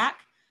back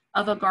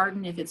of a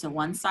garden if it's a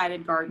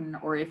one-sided garden,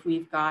 or if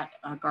we've got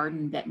a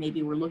garden that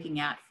maybe we're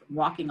looking at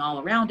walking all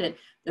around it,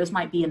 those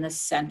might be in the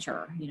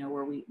center, you know,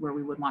 where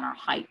we would want our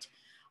height.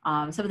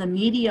 Some of the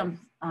medium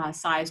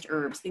sized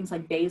herbs, things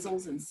like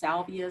basils and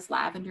salvias,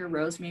 lavender,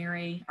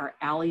 rosemary, or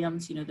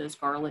alliums, you know, those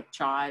garlic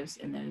chives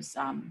and those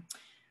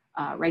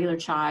regular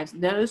chives,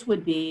 those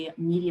would be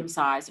medium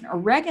sized. And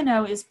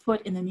oregano is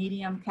put in the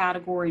medium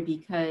category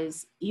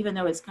because even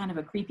though it's kind of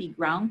a creepy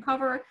ground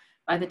cover,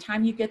 by the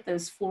time you get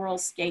those floral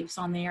scapes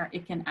on there,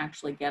 it can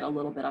actually get a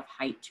little bit of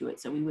height to it.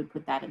 So we would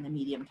put that in the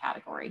medium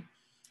category.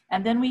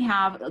 And then we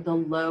have the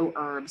low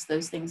herbs,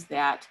 those things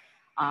that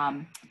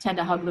tend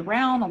to hug the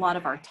ground a lot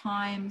of our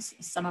thymes,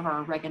 some of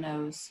our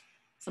oreganos,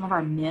 some of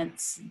our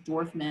mints,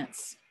 dwarf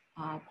mints,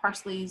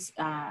 parsleys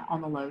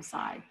on the low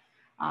side.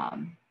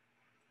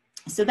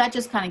 So that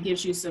just kind of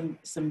gives you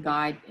some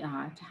guide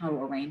to how to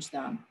arrange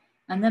them.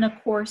 And then of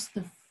course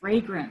the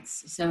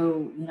fragrance.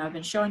 So, you know, I've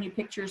been showing you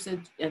pictures of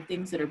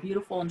things that are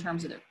beautiful in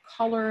terms of their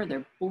color,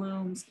 their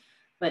blooms,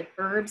 but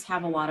herbs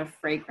have a lot of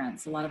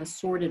fragrance, a lot of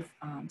assorted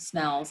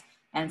smells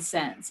and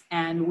scents,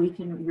 and we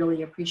can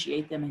really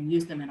appreciate them and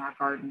use them in our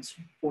gardens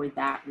for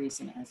that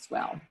reason as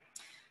well.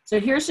 So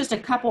here's just a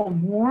couple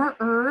more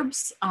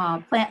herbs,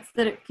 plants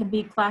that can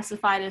be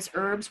classified as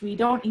herbs. We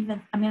don't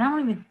even, I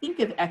don't even think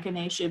of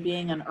echinacea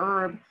being an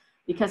herb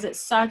because it's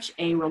such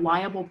a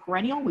reliable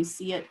perennial. We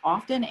see it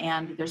often,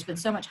 and there's been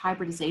so much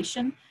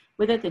hybridization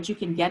with it that you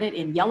can get it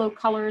in yellow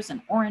colors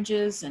and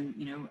oranges and,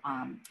 you know,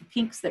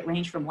 pinks that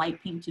range from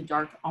light pink to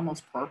dark,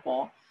 almost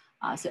purple.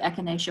 So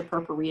Echinacea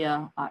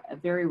purpurea, a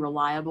very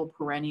reliable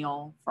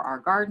perennial for our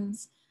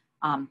gardens.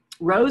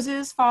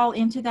 Roses fall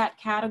into that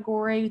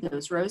category.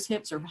 Those rose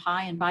hips are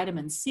high in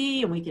vitamin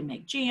C, and we can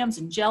make jams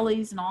and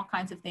jellies and all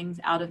kinds of things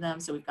out of them.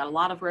 So we've got a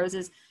lot of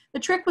roses. The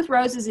trick with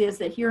roses is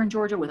that here in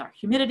Georgia with our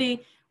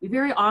humidity, we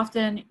very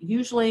often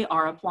usually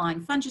are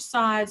applying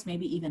fungicides,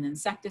 maybe even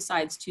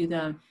insecticides to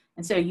them.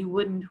 And so you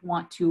wouldn't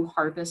want to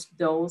harvest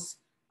those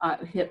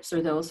hips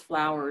or those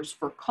flowers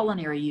for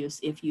culinary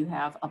use if you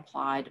have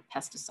applied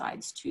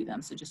pesticides to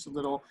them. So just a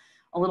little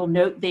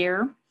note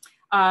there.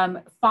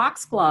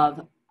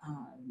 Foxglove,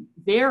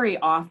 very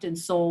often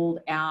sold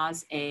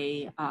as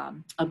a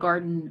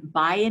garden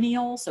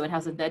biennial. So it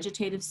has a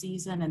vegetative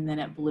season and then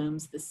it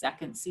blooms the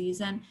second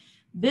season.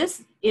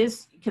 This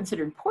is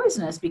considered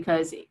poisonous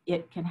because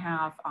it can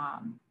have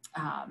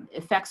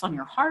effects on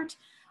your heart.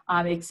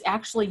 It's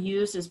actually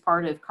used as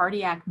part of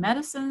cardiac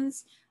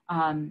medicines,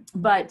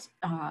 but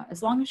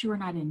as long as you are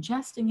not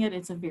ingesting it,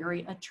 it's a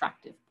very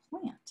attractive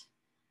plant.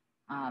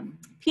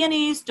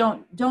 Peonies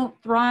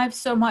don't thrive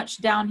so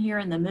much down here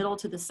in the middle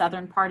to the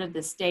southern part of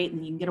the state,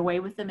 and you can get away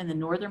with them in the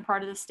northern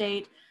part of the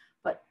state,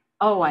 but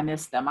oh, I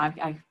miss them.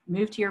 I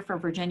moved here from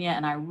Virginia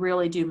and I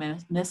really do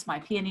miss my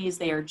peonies.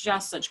 They are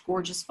just such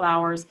gorgeous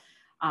flowers.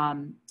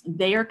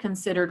 They are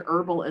considered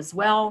herbal as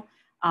well,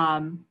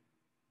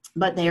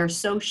 but they are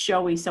so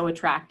showy, so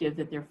attractive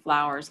that their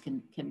flowers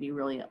can be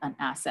really an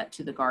asset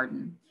to the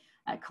garden.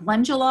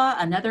 Calendula,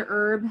 another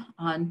herb,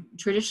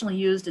 traditionally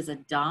used as a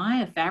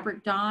dye, a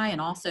fabric dye,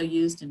 and also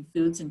used in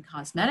foods and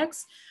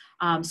cosmetics.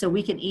 So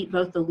we can eat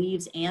both the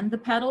leaves and the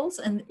petals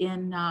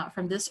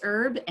from this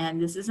herb,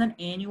 and this is an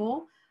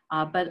annual,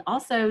 but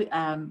also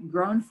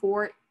grown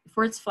for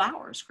its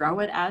flowers. Grow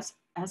it as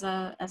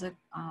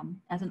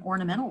an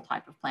ornamental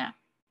type of plant.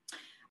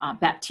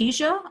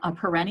 Baptisia, a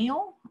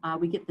perennial.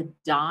 We get the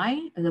dye,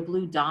 the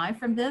blue dye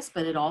from this,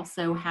 but it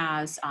also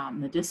has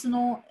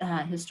medicinal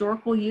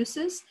historical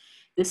uses.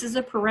 This is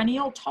a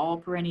perennial, tall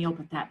perennial,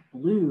 but that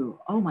blue,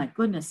 oh my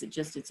goodness,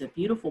 it's a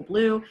beautiful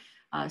blue.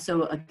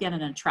 So again,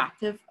 an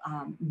attractive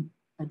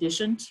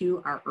addition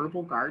to our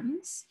herbal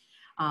gardens.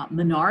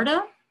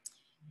 Monarda,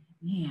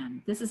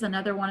 man, this is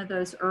another one of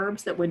those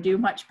herbs that would do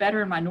much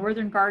better in my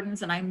northern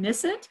gardens, and I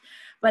miss it.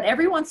 But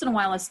every once in a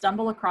while, I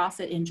stumble across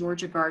it in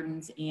Georgia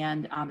gardens,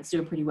 and it's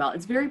doing pretty well.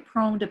 It's very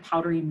prone to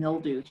powdery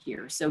mildew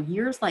here. So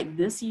years like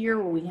this year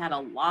where we had a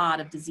lot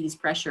of disease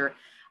pressure,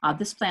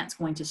 this plant's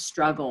going to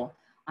struggle.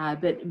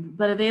 But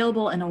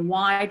available in a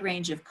wide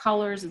range of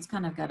colors. It's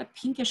kind of got a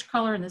pinkish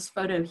color in this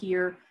photo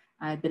here,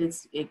 but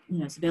it's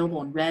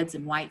available in reds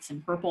and whites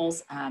and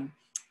purples.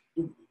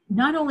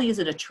 Not only is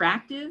it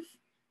attractive,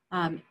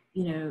 and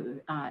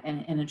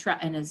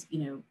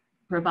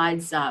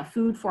provides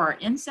food for our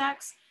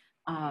insects,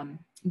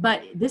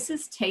 but this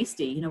is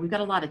tasty. You know, we've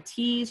got a lot of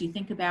teas. You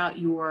think about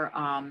your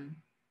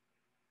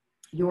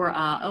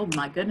oh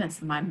my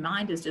goodness, my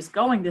mind is just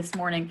going this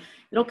morning.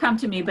 It'll come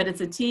to me, but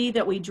it's a tea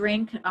that we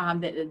drink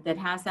that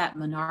has that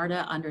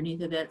Monarda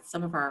underneath of it,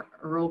 some of our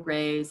Earl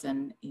Greys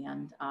and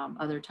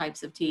other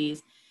types of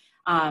teas.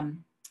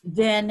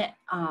 Then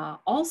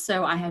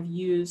also I have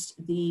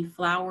used the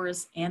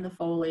flowers and the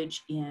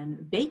foliage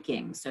in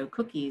baking, so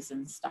cookies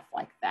and stuff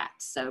like that.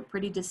 So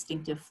pretty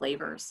distinctive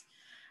flavors.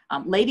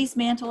 Lady's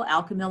mantle,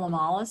 Alchemilla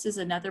mollis, is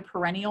another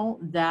perennial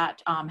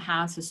that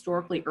has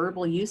historically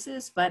herbal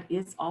uses, but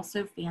is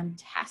also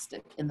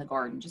fantastic in the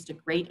garden. Just a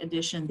great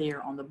addition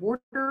there on the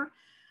border.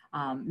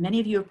 Many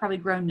of you have probably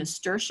grown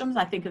nasturtiums.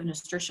 I think of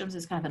nasturtiums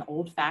as kind of an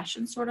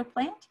old-fashioned sort of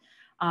plant,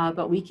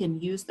 but we can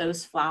use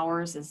those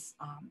flowers as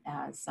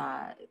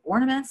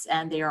ornaments,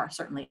 and they are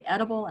certainly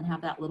edible and have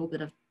that little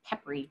bit of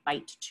peppery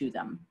bite to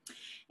them.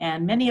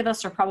 And many of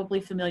us are probably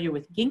familiar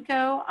with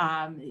ginkgo.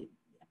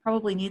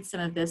 Probably need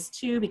some of this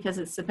too because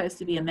it's supposed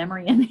to be a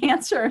memory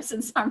enhancer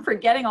since I'm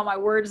forgetting all my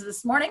words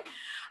this morning.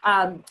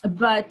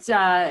 But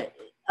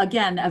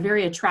again, a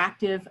very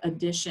attractive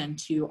addition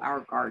to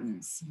our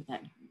gardens.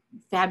 That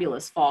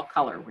fabulous fall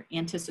color. We're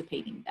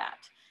anticipating that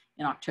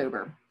in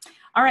October.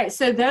 All right,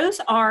 so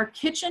those are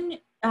kitchen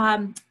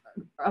those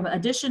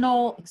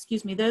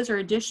are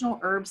additional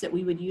herbs that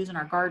we would use in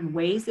our garden,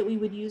 ways that we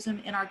would use them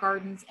in our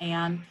gardens.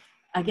 And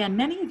again,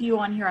 many of you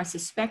on here, I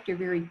suspect, are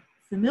very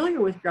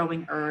familiar with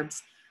growing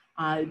herbs.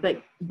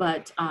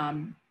 But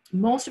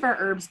Most of our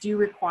herbs do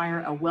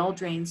require a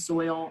well-drained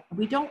soil.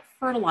 We don't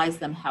fertilize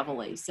them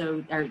heavily.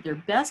 So their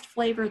best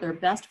flavor, their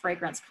best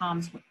fragrance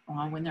comes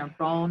when they're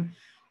grown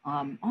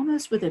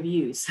almost with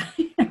abuse.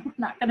 We're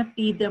not going to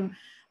feed them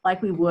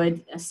like we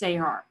would, say,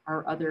 our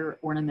other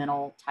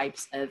ornamental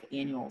types of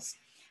annuals.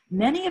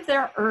 Many of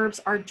their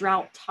herbs are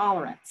drought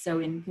tolerant. So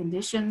in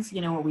conditions,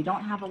 where we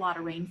don't have a lot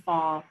of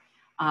rainfall,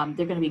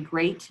 they're going to be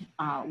great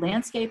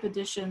landscape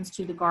additions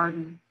to the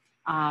garden.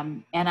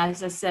 And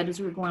as I said, as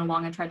we were going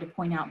along, I tried to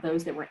point out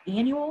those that were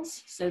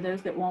annuals. So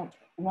those that won't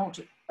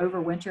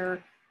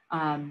overwinter,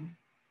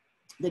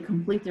 that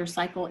complete their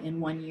cycle in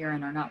 1 year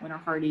and are not winter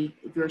hardy,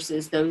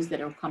 versus those that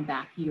will come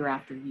back year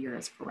after year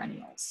as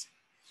perennials.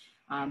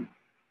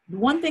 The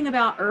one thing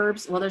about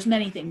herbs, well, there's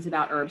many things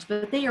about herbs,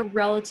 but they are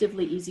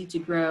relatively easy to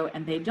grow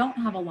and they don't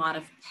have a lot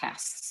of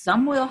pests.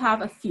 Some will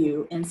have a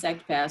few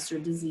insect pests or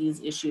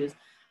disease issues,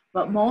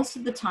 but most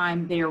of the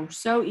time they are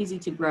so easy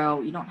to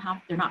grow.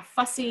 They're not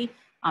fussy.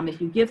 If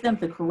you give them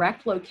the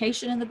correct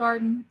location in the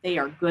garden, they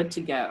are good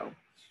to go.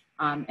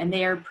 And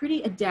they are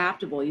pretty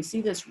adaptable. You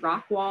see this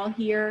rock wall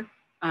here.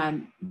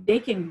 They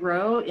can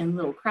grow in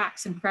little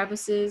cracks and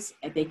crevices.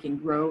 They can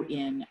grow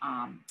in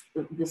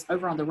this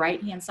over on the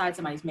right-hand side.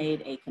 Somebody's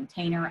made a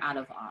container out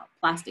of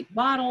plastic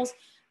bottles.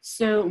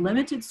 So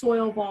limited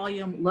soil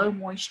volume, low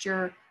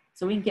moisture.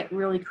 So we can get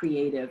really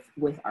creative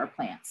with our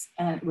plants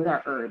and with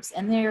our herbs.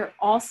 And they're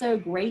also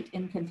great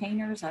in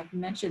containers. I've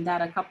mentioned that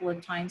a couple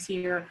of times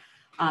here.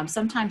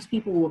 Sometimes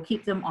people will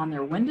keep them on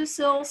their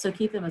windowsill. So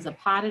keep them as a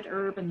potted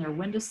herb in their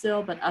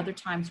windowsill, but other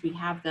times we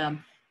have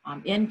them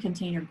in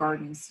container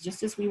gardens,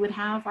 just as we would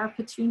have our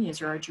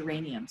petunias or our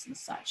geraniums and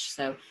such.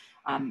 So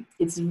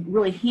it's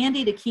really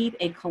handy to keep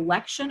a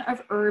collection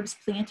of herbs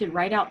planted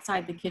right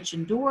outside the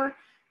kitchen door,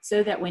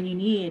 so that when you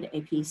need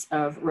a piece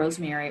of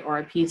rosemary or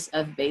a piece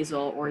of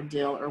basil or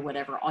dill or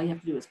whatever, all you have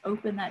to do is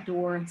open that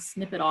door and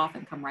snip it off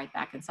and come right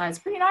back inside. It's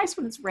pretty nice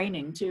when it's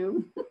raining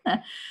too.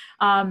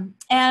 And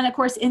of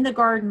course, in the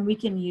garden, we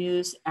can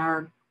use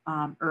our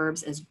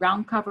herbs as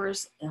ground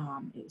covers,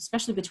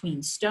 especially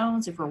between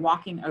stones. If we're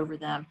walking over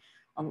them,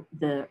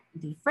 the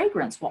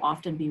fragrance will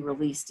often be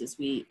released as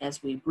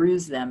we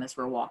bruise them as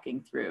we're walking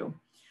through.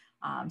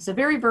 So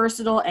very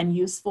versatile and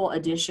useful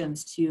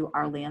additions to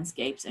our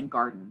landscapes and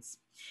gardens.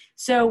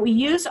 So we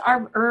use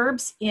our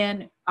herbs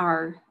in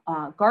our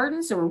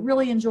gardens, so we're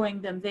really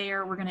enjoying them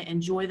there. We're going to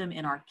enjoy them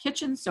in our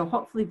kitchen. So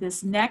hopefully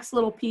this next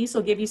little piece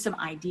will give you some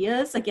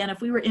ideas. Again,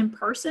 if we were in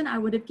person, I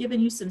would have given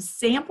you some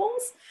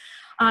samples.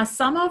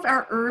 Some of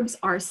our herbs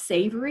are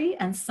savory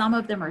and some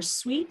of them are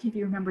sweet. If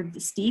you remember the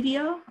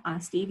stevia,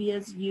 stevia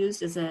is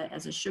used as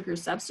a sugar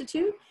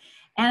substitute.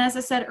 And as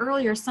I said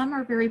earlier, some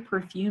are very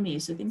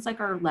perfumey. So things like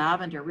our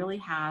lavender really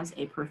has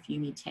a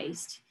perfumey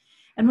taste.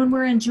 And when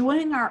we're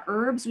enjoying our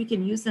herbs, we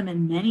can use them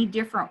in many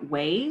different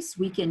ways.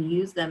 We can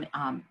use them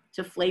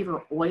to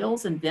flavor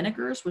oils and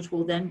vinegars, which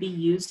will then be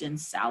used in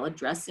salad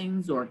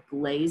dressings or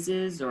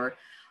glazes or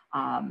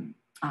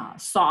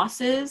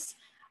sauces.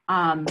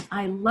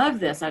 I love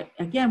this.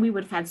 Again, we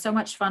would have had so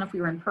much fun if we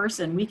were in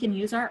person. We can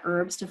use our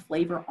herbs to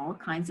flavor all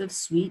kinds of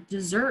sweet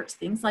desserts,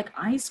 things like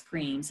ice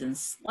creams and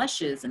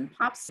slushes and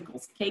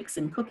popsicles, cakes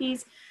and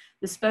cookies.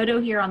 This photo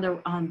here on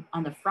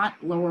the front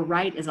lower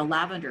right is a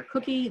lavender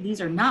cookie.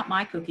 These are not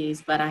my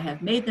cookies, but I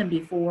have made them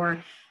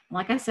before.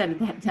 Like I said,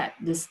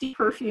 that distinct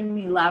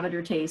perfumey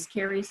lavender taste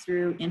carries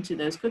through into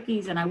those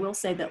cookies. And I will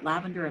say that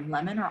lavender and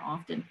lemon are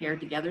often paired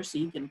together, so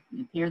you can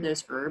pair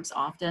those herbs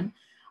often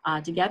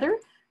together.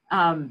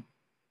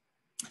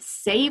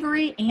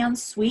 Savory and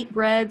sweet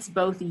breads,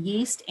 both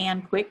yeast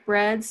and quick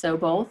bread. So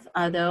both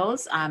of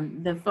those.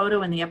 The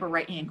photo in the upper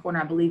right-hand corner,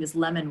 I believe, is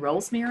lemon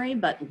rosemary,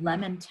 but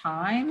lemon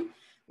thyme,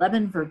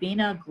 lemon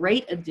verbena,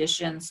 great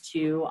additions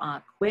to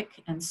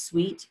quick and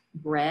sweet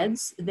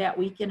breads that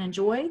we can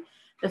enjoy.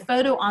 The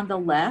photo on the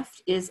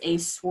left is a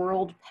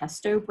swirled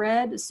pesto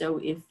bread. So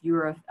if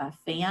you're a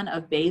fan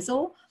of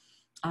basil,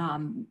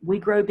 we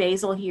grow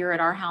basil here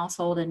at our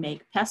household and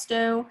make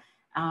pesto.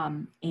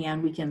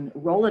 And we can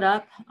roll it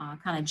up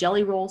kind of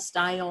jelly roll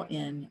style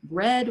in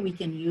bread. We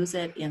can use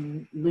it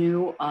in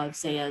lieu of,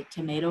 say, a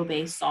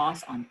tomato-based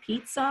sauce on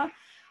pizza.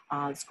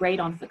 It's great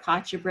on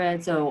focaccia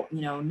bread. So,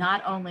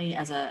 not only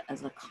as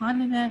a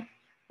condiment,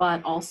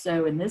 but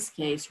also in this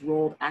case,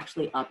 rolled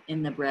actually up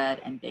in the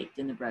bread and baked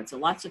in the bread. So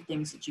lots of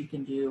things that you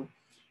can do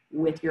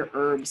with your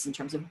herbs in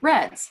terms of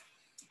breads.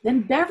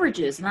 Then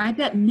beverages, and I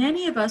bet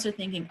many of us are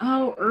thinking,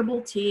 oh,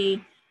 herbal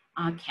tea,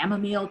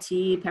 chamomile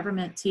tea,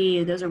 peppermint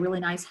tea, those are really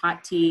nice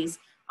hot teas.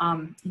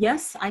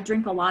 Yes, I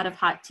drink a lot of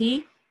hot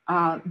tea,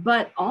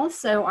 but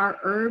also our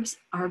herbs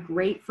are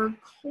great for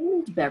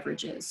cold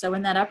beverages. So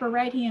in that upper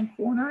right-hand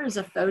corner is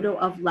a photo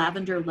of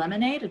lavender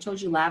lemonade. I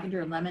told you lavender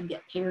and lemon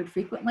get paired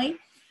frequently.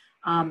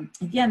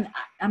 Again,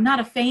 I'm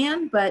not a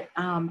fan, but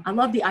I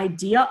love the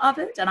idea of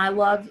it, and I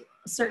love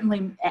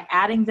certainly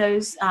adding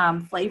those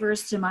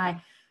flavors to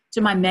my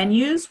to my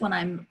menus when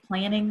I'm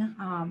planning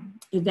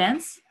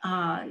events.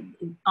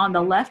 On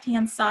the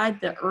left-hand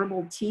side, the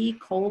herbal tea,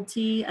 cold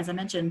tea, as I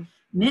mentioned,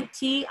 mint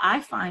tea,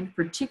 I find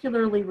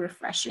particularly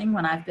refreshing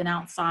when I've been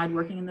outside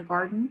working in the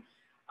garden.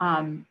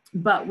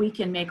 But we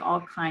can make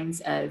all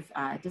kinds of,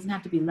 it doesn't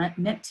have to be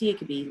mint tea, it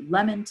could be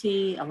lemon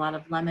tea, a lot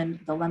of lemon,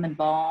 the lemon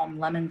balm,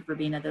 lemon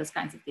verbena, those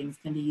kinds of things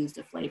can be used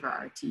to flavor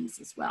our teas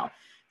as well.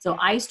 So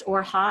iced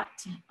or hot,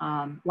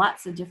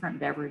 lots of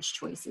different beverage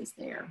choices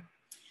there.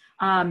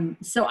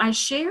 So I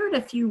shared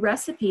a few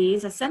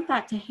recipes. I sent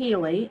that to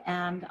Haley,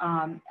 and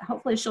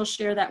hopefully she'll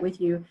share that with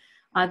you.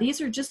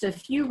 These are just a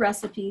few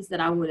recipes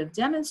that I would have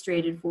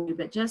demonstrated for you,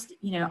 but just,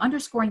 you know,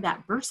 underscoring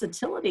that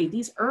versatility.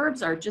 These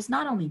herbs are just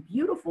not only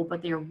beautiful,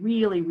 but they're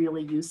really,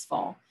 really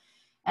useful.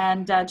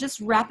 And just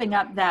wrapping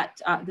up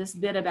that this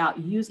bit about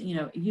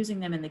using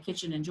them in the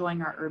kitchen,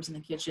 enjoying our herbs in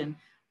the kitchen.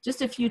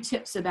 Just a few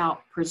tips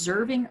about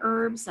preserving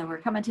herbs. So we're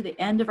coming to the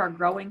end of our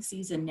growing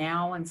season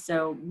now. And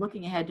so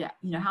looking ahead to,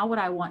 you know, how would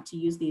I want to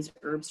use these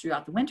herbs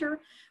throughout the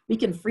winter? We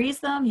can freeze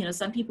them. You know,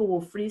 some people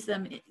will freeze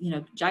them, you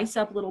know, dice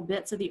up little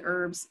bits of the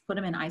herbs, put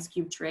them in ice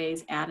cube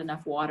trays, add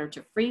enough water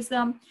to freeze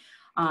them.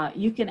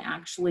 You can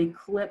actually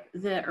clip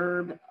the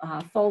herb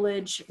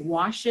foliage,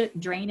 wash it,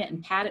 drain it,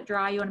 and pat it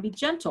dry. You want to be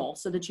gentle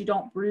so that you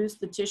don't bruise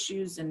the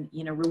tissues and,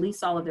 you know,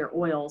 release all of their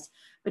oils.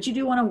 But you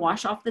do want to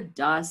wash off the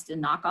dust and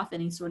knock off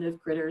any sort of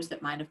critters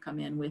that might have come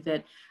in with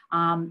it.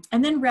 And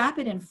then wrap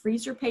it in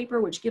freezer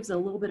paper, which gives a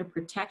little bit of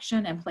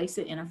protection, and place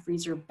it in a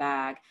freezer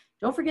bag.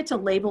 Don't forget to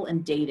label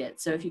and date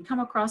it. So if you come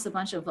across a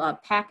bunch of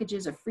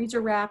packages of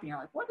freezer wrap and you're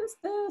like, what is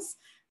this?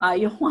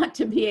 You'll want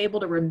to be able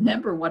to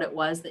remember what it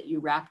was that you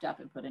wrapped up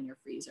and put in your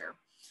freezer.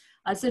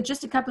 So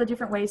just a couple of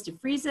different ways to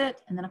freeze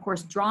it. And then of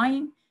course,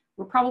 drying,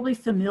 we're probably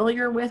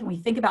familiar with. When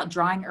we think about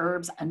drying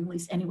herbs, at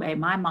least anyway,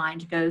 my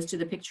mind goes to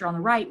the picture on the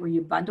right where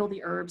you bundle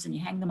the herbs and you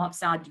hang them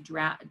upside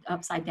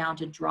down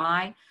to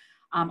dry.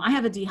 I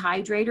have a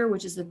dehydrator,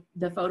 which is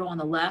the photo on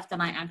the left,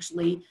 and I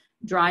actually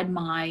dried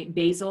my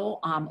basil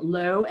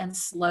low and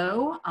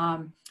slow.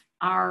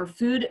 Our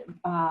food,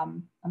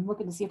 I'm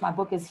looking to see if my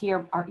book is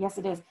here. Yes,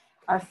 it is.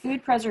 Our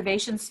food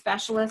preservation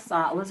specialist,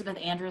 Elizabeth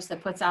Andrews,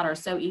 that puts out our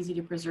So Easy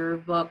to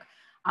Preserve book,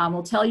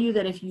 will tell you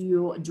that if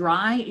you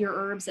dry your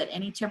herbs at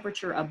any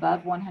temperature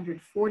above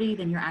 140,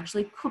 then you're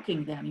actually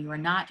cooking them. You are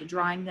not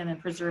drying them and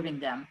preserving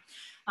them.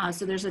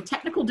 So there's a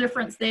technical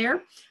difference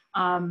there.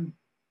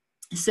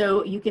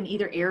 So you can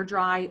either air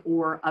dry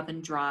or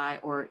oven dry,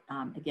 or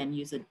again,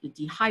 use a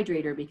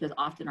dehydrator, because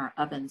often our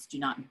ovens do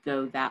not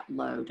go that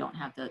low, don't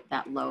have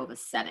that low of a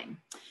setting.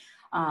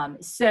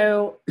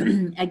 So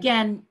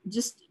again,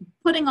 just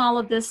putting all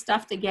of this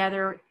stuff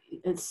together,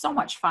 it's so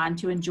much fun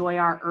to enjoy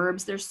our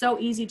herbs. They're so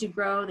easy to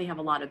grow. They have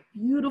a lot of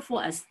beautiful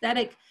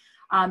aesthetic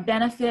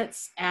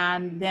benefits,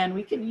 and then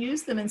we can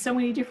use them in so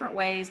many different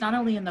ways, not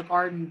only in the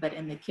garden, but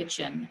in the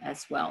kitchen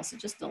as well. So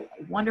just a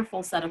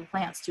wonderful set of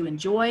plants to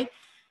enjoy.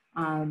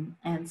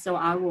 And so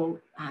I will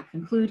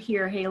conclude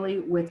here, Haley,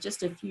 with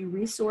just a few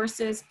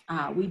resources.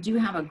 We do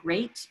have a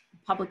great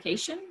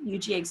publication,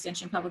 UGA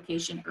Extension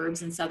publication,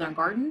 Herbs in Southern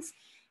Gardens.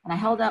 And I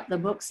held up the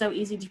book, So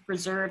Easy to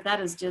Preserve. That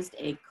is just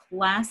a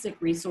classic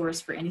resource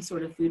for any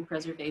sort of food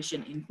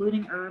preservation,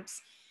 including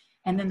herbs.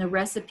 And then the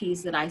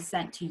recipes that I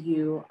sent to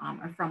you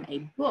are from a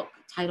book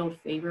titled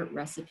Favorite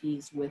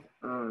Recipes with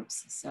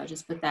Herbs. So I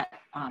just put that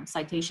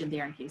citation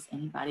there in case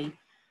anybody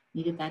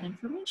needed that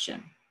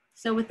information.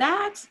 So with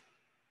that,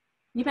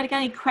 anybody got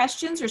any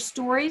questions or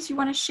stories you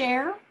want to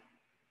share?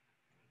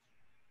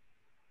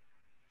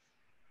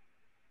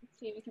 Let's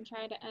see if we can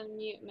try to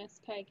unmute Miss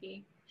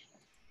Peggy.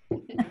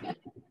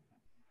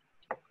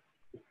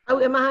 Oh,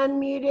 am I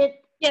unmuted?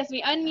 Yes,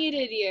 we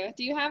unmuted you.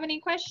 Do you have any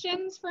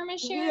questions for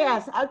Miss Sheri?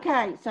 Yes,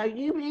 okay. So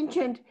you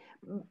mentioned,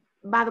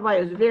 by the way,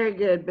 it was very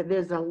good, but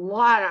there's a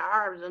lot of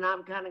herbs and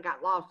I've kind of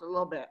got lost a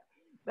little bit.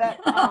 But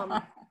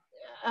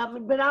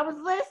but I was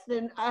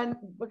listening, and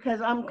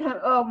because I'm kind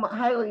of, oh, my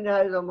Haley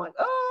knows, I'm like,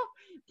 oh.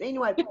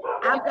 Anyway,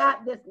 I've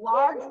got this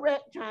large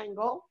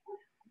rectangle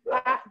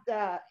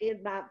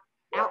in my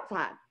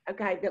outside,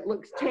 okay, that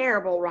looks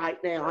terrible right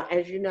now,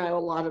 as you know, a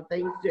lot of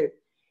things do.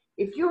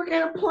 If you were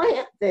going to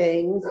plant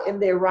things in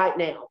there right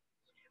now,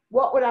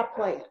 what would I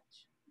plant?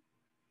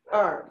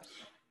 Herbs.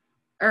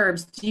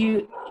 Herbs.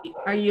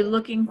 Are you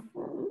looking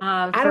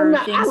I don't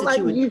know. things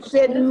that you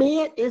said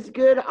mint is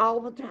good all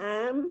the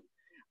time.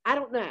 I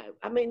don't know.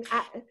 I mean,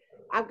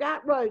 I've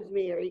got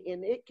rosemary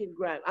and it can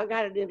grow. I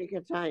got it in a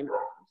container.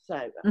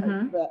 So,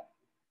 but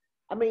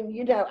I mean,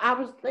 you know, I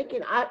was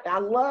thinking, I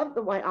love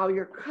the way all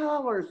your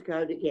colors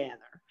go together.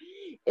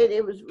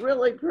 It was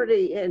really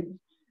pretty. And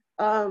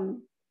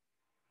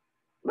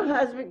my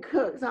husband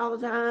cooks all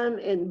the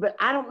time, but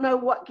I don't know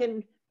what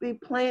can be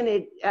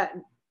planted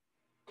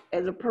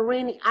as a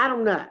perennial. I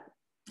don't know.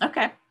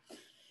 Okay.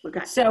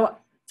 Okay. So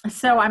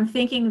I'm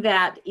thinking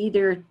that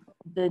either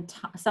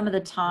some of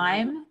the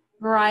thyme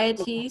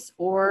varieties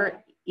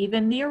or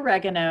even the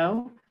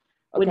oregano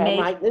would make.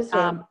 Write this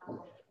in.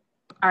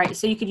 All right,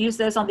 so you could use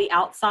those on the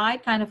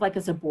outside, kind of like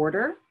as a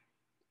border.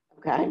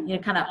 Okay. You know,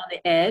 kind of on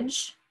the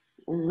edge.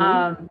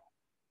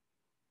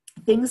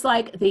 Things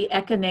like the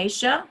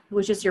echinacea,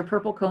 which is your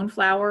purple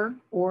coneflower,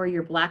 or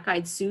your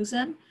black-eyed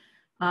Susan,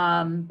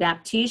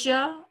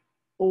 Baptisia,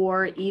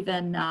 or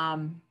even,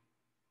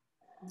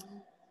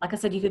 like I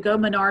said, you could go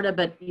Monarda,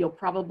 but you'll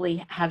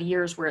probably have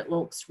years where it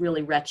looks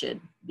really wretched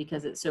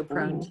because it's so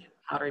prone to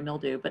powdery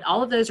mildew. But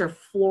all of those are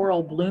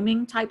floral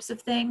blooming types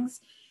of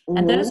things.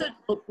 And those would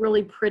look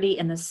really pretty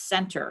in the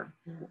center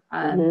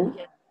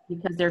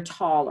because they're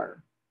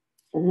taller.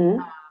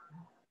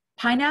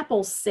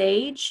 Pineapple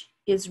sage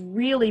is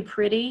really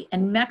pretty,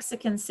 and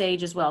Mexican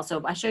sage as well.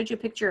 So I showed you a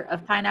picture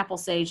of pineapple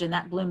sage, and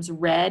that blooms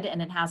red,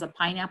 and it has a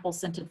pineapple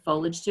scented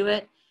foliage to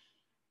it.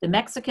 The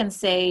Mexican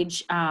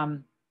sage,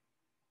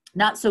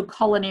 not so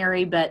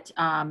culinary, but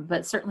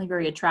certainly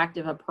very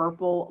attractive, a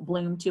purple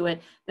bloom to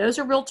it. Those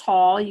are real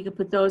tall. You could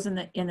put those in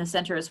the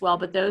center as well,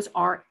 but those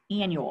are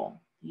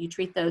annual. You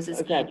treat those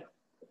as annual.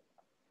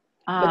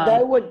 But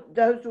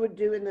those would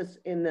do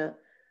in the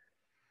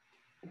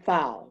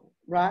fall,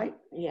 right?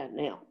 Yeah,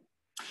 now.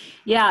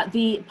 Yeah,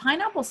 the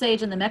pineapple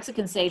sage and the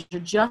Mexican sage are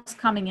just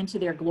coming into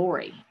their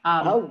glory.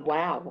 Oh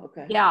wow!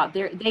 Okay. Yeah,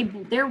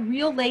 they're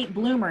real late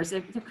bloomers.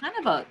 They're kind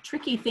of a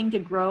tricky thing to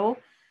grow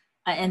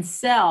and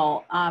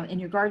sell in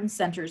your garden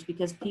centers,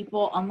 because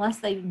people, unless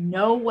they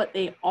know what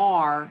they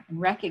are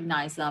and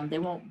recognize them, they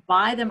won't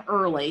buy them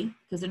early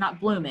because they're not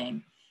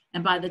blooming.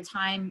 And by the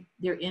time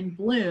they're in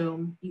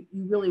bloom, you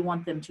really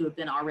want them to have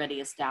been already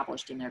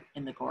established in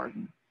the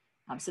garden.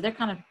 So they're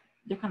kind of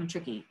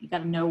tricky. You got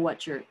to know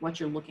what you're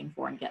looking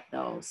for and get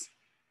those.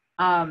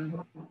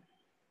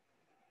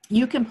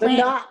 You can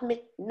plant, but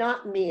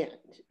not mint.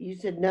 You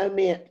said no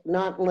mint,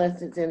 not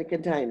unless it's in a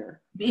container.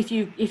 If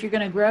you're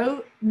going to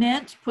grow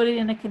mint, put it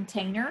in a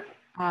container.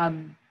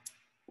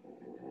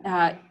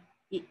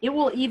 It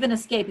will even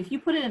escape if you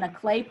put it in a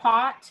clay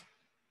pot.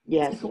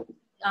 Yes.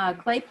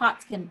 Clay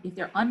pots if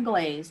they're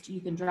unglazed,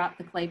 you can drop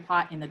the clay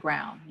pot in the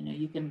ground.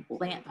 You can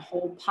plant the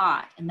whole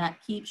pot, and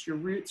that keeps your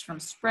roots from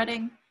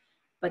spreading.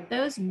 But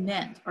those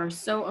mint are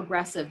so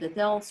aggressive that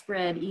they'll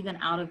spread even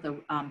out of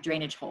the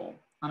drainage hole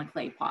on a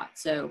clay pot.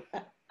 So,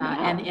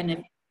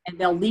 and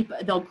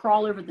they'll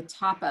crawl over the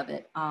top of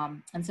it.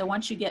 And so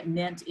once you get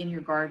mint in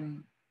your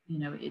garden,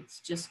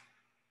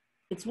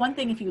 it's one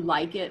thing if you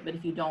like it, but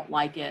if you don't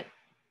like it,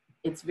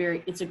 it's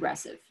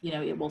aggressive.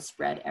 It will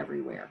spread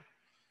everywhere.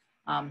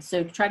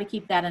 So try to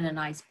keep that in a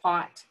nice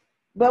pot.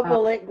 But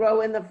will it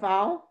grow in the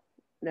fall?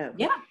 No.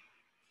 Yeah.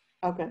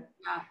 Okay.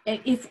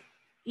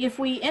 If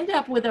we end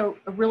up with a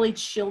really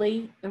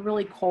chilly, a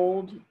really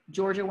cold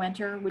Georgia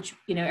winter, which,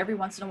 every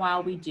once in a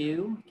while we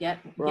do get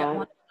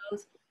one of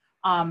those,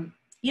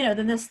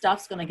 then this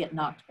stuff's going to get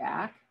knocked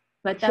back,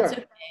 but that's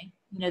okay.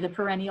 The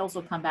perennials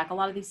will come back. A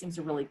lot of these things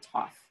are really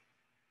tough.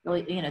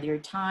 Really, your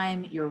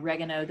thyme, your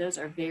oregano, those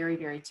are very,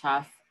 very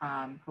tough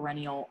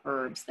perennial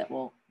herbs that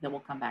will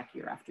come back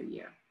year after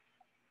year.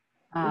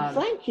 Well,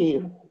 thank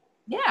you.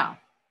 Yeah.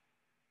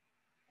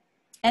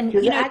 And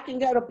I can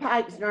go to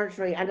Pike's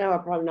Nursery. I know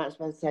I'm probably not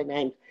supposed to say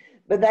names,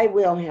 but they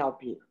will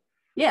help you.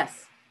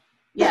 Yes.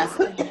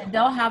 And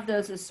they'll have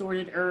those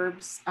assorted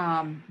herbs.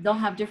 They'll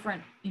have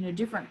different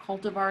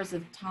cultivars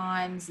of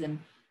thymes and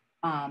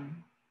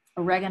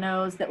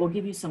oreganos that will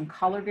give you some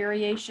color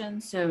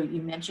variation. So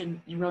you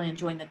mentioned you're really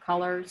enjoying the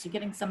color. So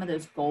getting some of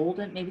those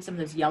golden, maybe some of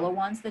those yellow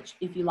ones that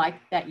if you like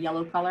that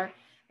yellow color,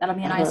 that'll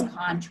be a nice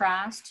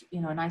contrast,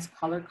 a nice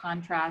color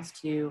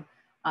contrast to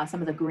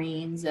some of the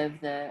greens of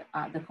the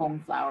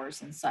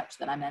coneflowers and such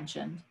that I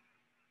mentioned.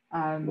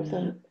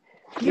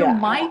 You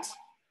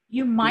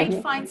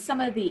might find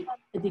some of the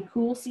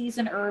cool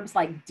season herbs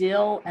like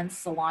dill and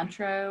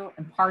cilantro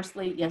and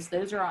parsley. Yes,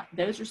 those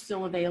are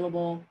still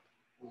available.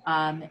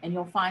 And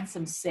you'll find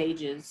some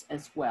sages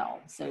as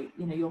well. So,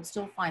 you'll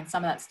still find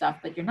some of that stuff,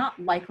 but you're not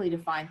likely to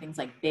find things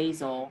like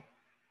basil,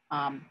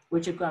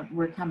 which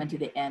we're coming to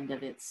the end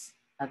of its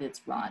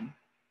run.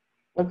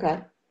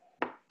 Okay.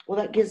 Well,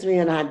 that gives me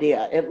an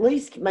idea. At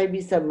least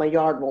maybe some of my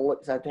yard won't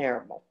look so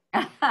terrible.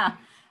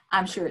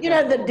 I'm sure.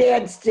 The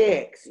dead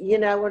sticks,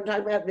 we're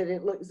talking about that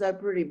it looks so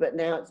pretty, but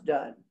now it's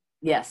done.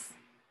 Yes.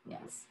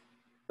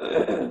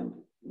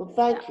 Well,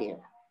 thank you.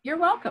 You're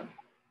welcome.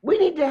 We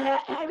need to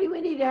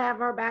have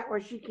her back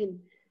where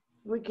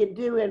we can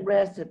do in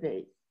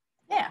recipes.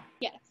 Yeah.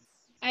 Yes,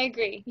 I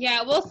agree.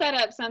 Yeah, we'll set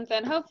up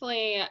something.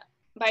 Hopefully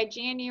by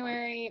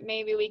January,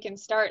 maybe we can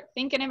start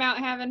thinking about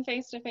having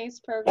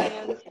face-to-face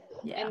programs,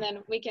 and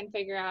then we can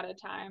figure out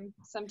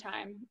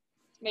sometime,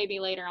 maybe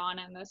later on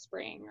in the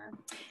spring.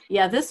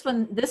 This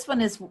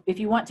one is, if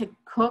you want to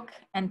cook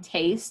and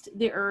taste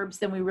the herbs,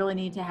 then we really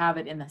need to have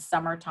it in the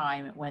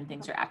summertime when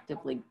things are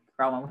actively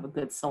growing with a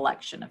good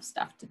selection of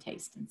stuff to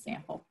taste and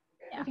sample.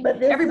 Yeah.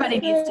 But everybody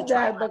needs to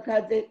try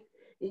because it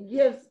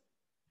gives.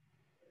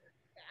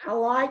 I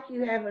like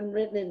you having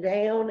written it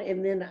down,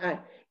 and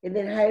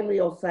then Haley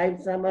will save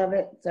some of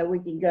it so we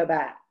can go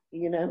back.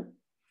 Yeah.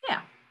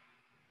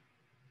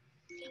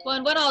 Well,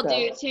 and what I'll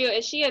do too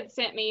is she had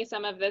sent me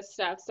some of this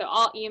stuff, so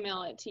I'll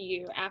email it to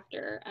you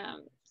after.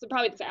 So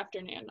probably this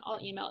afternoon, I'll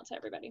email it to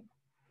everybody.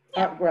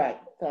 Oh, great,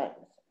 thanks.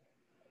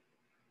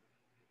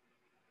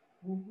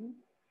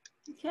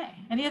 Okay,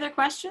 any other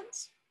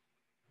questions?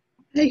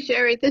 Hey,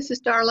 Sheri, this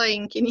is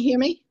Darlene. Can you hear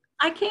me?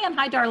 I can.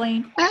 Hi,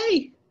 Darlene.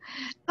 Hey.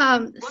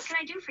 What can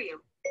I do for you?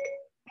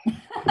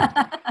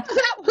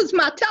 That was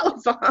my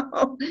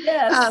telephone.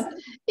 Yes.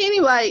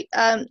 Anyway,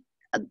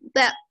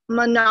 that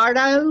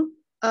Monardo,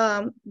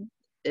 that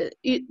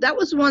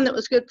was one that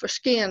was good for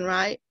skin,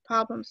 right?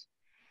 Problems.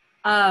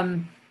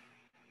 I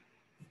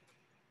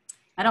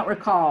don't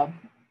recall.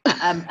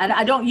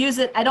 I don't use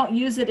it. I don't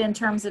use it in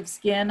terms of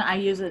skin. I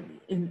use it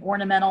in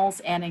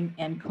ornamentals and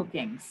in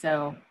cooking.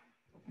 So.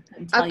 I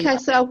couldn't tell you Okay,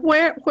 so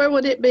where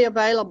would it be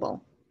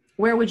available?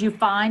 Where would you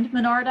find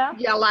Monarda?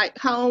 Yeah, like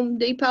Home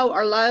Depot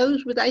or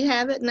Lowe's. Would they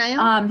have it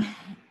now?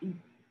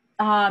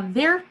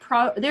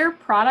 Their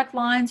product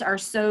lines are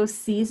so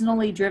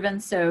seasonally driven.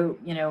 So,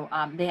 you know,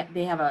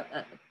 they have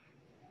a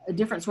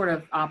different sort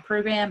of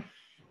program.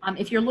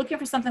 If you're looking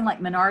for something like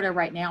Monarda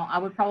right now, I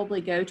would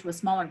probably go to a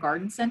smaller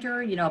garden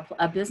center, you know,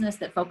 a business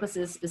that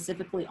focuses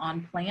specifically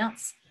on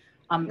plants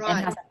and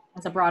has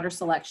a broader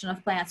selection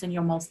of plants, and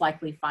you'll most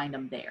likely find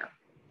them there.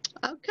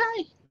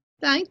 Okay,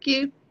 thank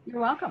you. You're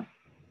welcome.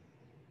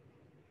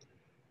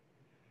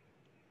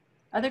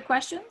 Other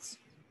questions?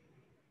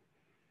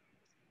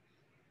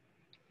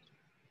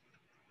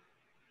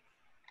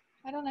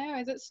 I don't know.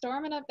 Is it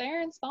storming up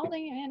there in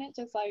Spalding? And it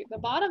just like the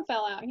bottom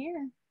fell out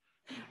here.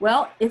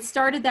 Well, it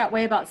started that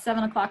way about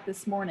 7 o'clock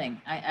this morning.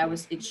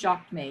 It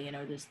shocked me, you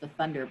know, just the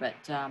thunder, but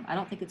I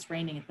don't think it's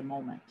raining at the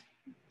moment.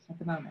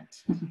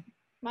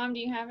 Mom, do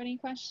you have any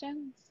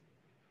questions?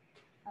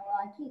 Well,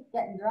 I keep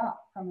getting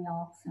dropped from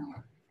y'all, so.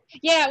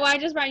 Yeah, well, I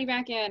just brought you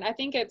back in. I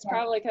think it's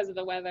probably because of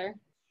the weather.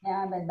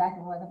 Yeah, I've been back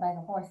and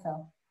forth,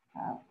 so.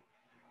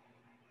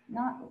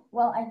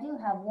 Well, I do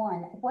have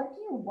one. What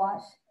do you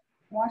wash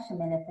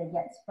them in if they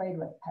get sprayed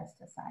with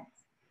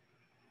pesticides?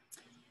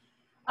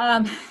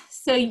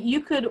 So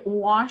you could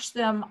wash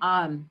them.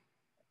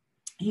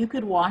 You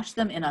could wash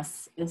them in a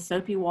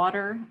soapy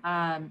water.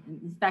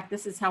 In fact,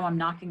 this is how I'm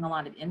knocking a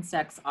lot of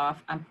insects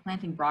off. I'm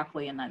planting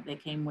broccoli, and they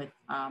came with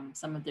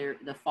some of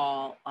the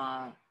fall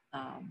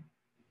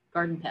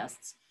garden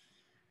pests.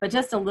 But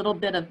just a little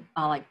bit of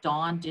like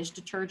Dawn dish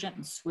detergent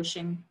and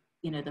swishing,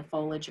 you know, the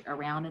foliage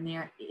around in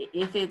there.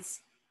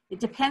 It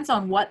depends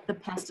on what the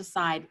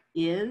pesticide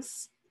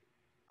is.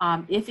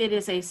 If it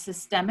is a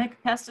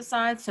systemic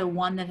pesticide, so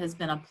one that has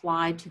been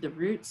applied to the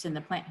roots and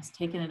the plant has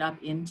taken it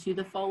up into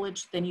the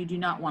foliage, then you do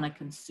not want to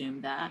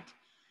consume that.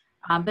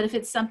 But if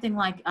it's something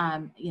like,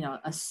 you know,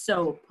 a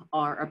soap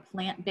or a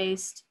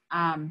plant-based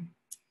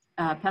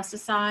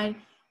pesticide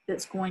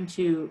that's going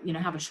to, you know,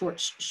 have a short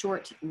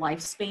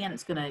lifespan,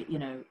 it's going to, you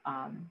know,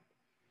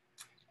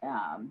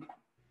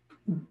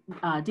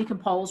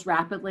 decompose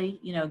rapidly,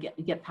 you know,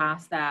 get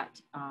past that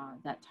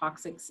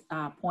toxic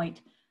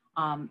point.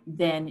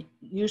 Then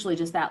usually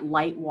just that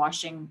light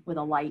washing with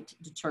a light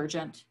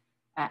detergent.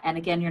 And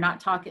again, you're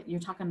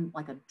talking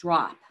like a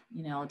drop,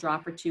 you know, a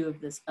drop or two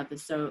of the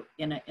soap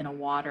in a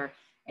water,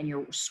 and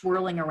you're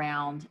swirling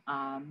around,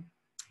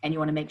 and you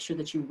want to make sure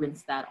that you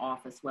rinse that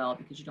off as well,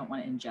 because you don't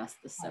want to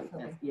ingest the soap.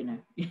 You know,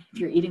 if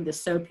you're eating the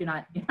soap, you're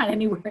not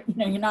anywhere, you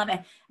know, you're not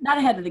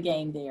ahead of the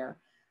game there.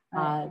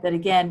 But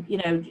again, you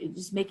know,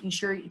 just making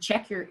sure you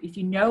check if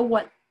you know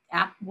what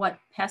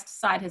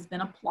pesticide has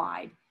been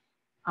applied.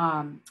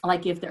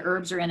 Like if the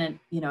herbs are in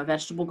a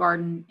vegetable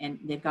garden and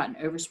they've got an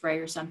overspray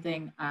or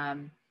something,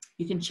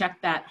 you can check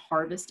that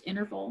harvest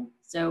interval.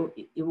 So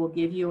it will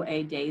give you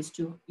a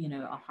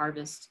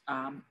harvest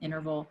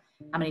interval,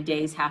 how many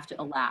days have to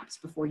elapse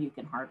before you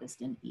can harvest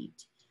and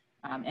eat,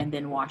 and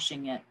then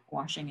washing it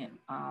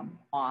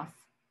off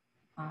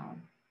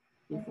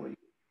before you.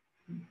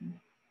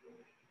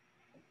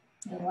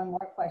 And one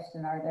more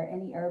question: are there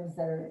any herbs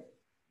that are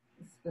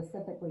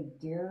specifically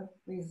deer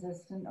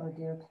resistant or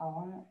deer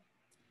tolerant?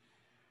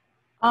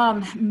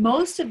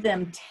 Most of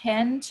them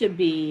tend to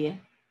be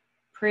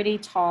pretty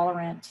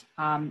tolerant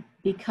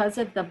because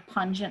of the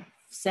pungent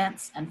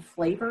scents and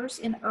flavors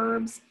in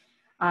herbs.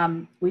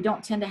 We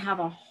don't tend to have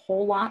a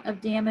whole lot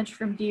of damage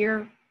from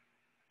deer.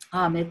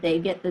 If they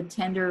get the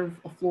tender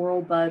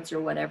floral buds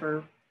or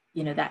whatever,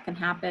 you know, that can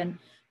happen.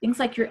 Things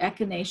like your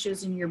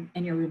echinaceas and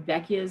your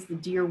rudbeckias, the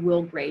deer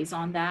will graze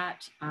on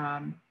that.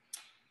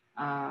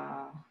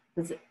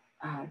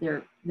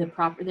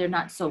 They're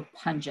not so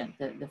pungent.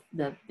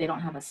 They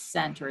don't have a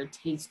scent or a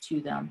taste to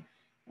them.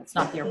 That's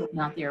not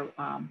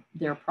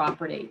their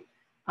property.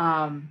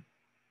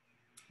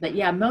 But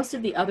yeah, most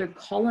of the other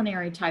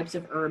culinary types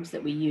of herbs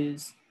that we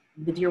use,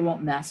 the deer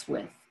won't mess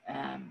with.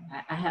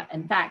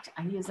 In fact,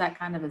 I use that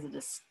kind of as a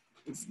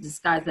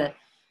disguise. That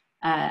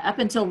up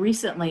until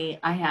recently,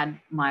 I had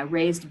my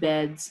raised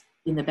beds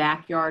in the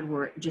backyard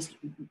were just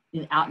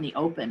out in the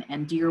open,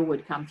 and deer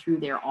would come through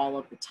there all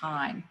of the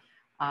time.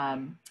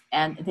 And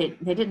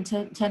they didn't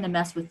tend to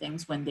mess with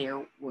things when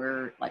there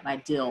were, like my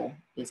dill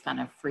is kind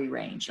of free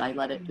range. I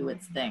let it do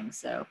its thing.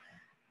 So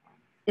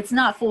it's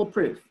not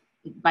foolproof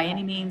by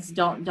any means.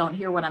 Don't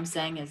hear what I'm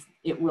saying is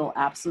it will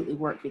absolutely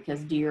work,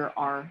 because deer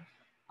are,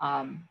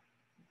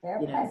 They're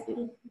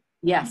pesky.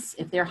 Yes,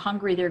 if they're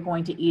hungry, they're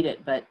going to eat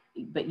it, but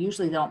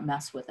usually they don't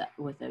mess with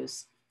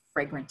those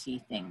fragranty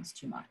things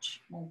too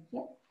much. Thank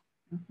you.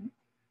 Mm-hmm.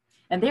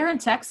 And there in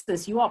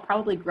Texas, you all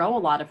probably grow a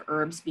lot of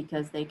herbs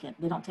because they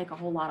don't take a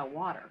whole lot of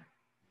water.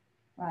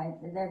 Right,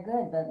 they're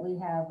good, but we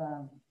have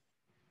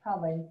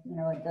probably, you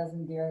know, a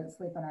dozen deer that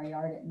sleep in our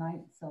yard at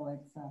night, so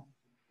it's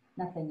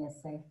nothing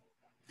is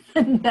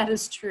safe. That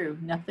is true.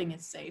 Nothing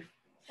is safe.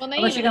 Well, they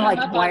unless even you're gonna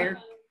come like up wire.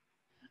 on,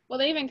 well,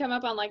 they even come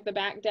up on like the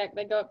back deck.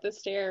 They go up the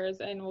stairs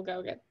and we'll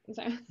go get.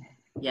 So.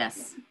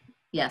 Yes,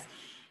 yes.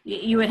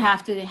 You would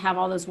have to have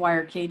all those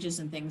wire cages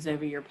and things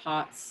over your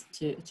pots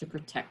to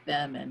protect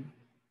them, and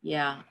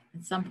yeah,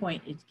 at some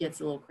point it gets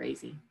a little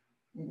crazy.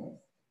 It is.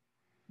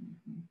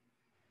 Mm-hmm.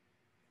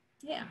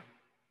 Yeah.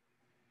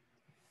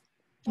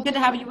 Good to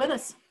have you with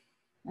us.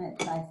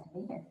 It's nice to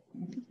be here.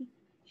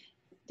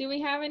 Do we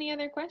have any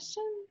other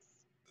questions?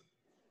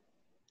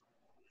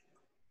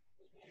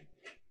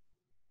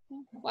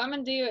 What I'm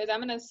going to do is I'm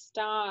going to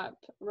stop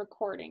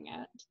recording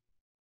it.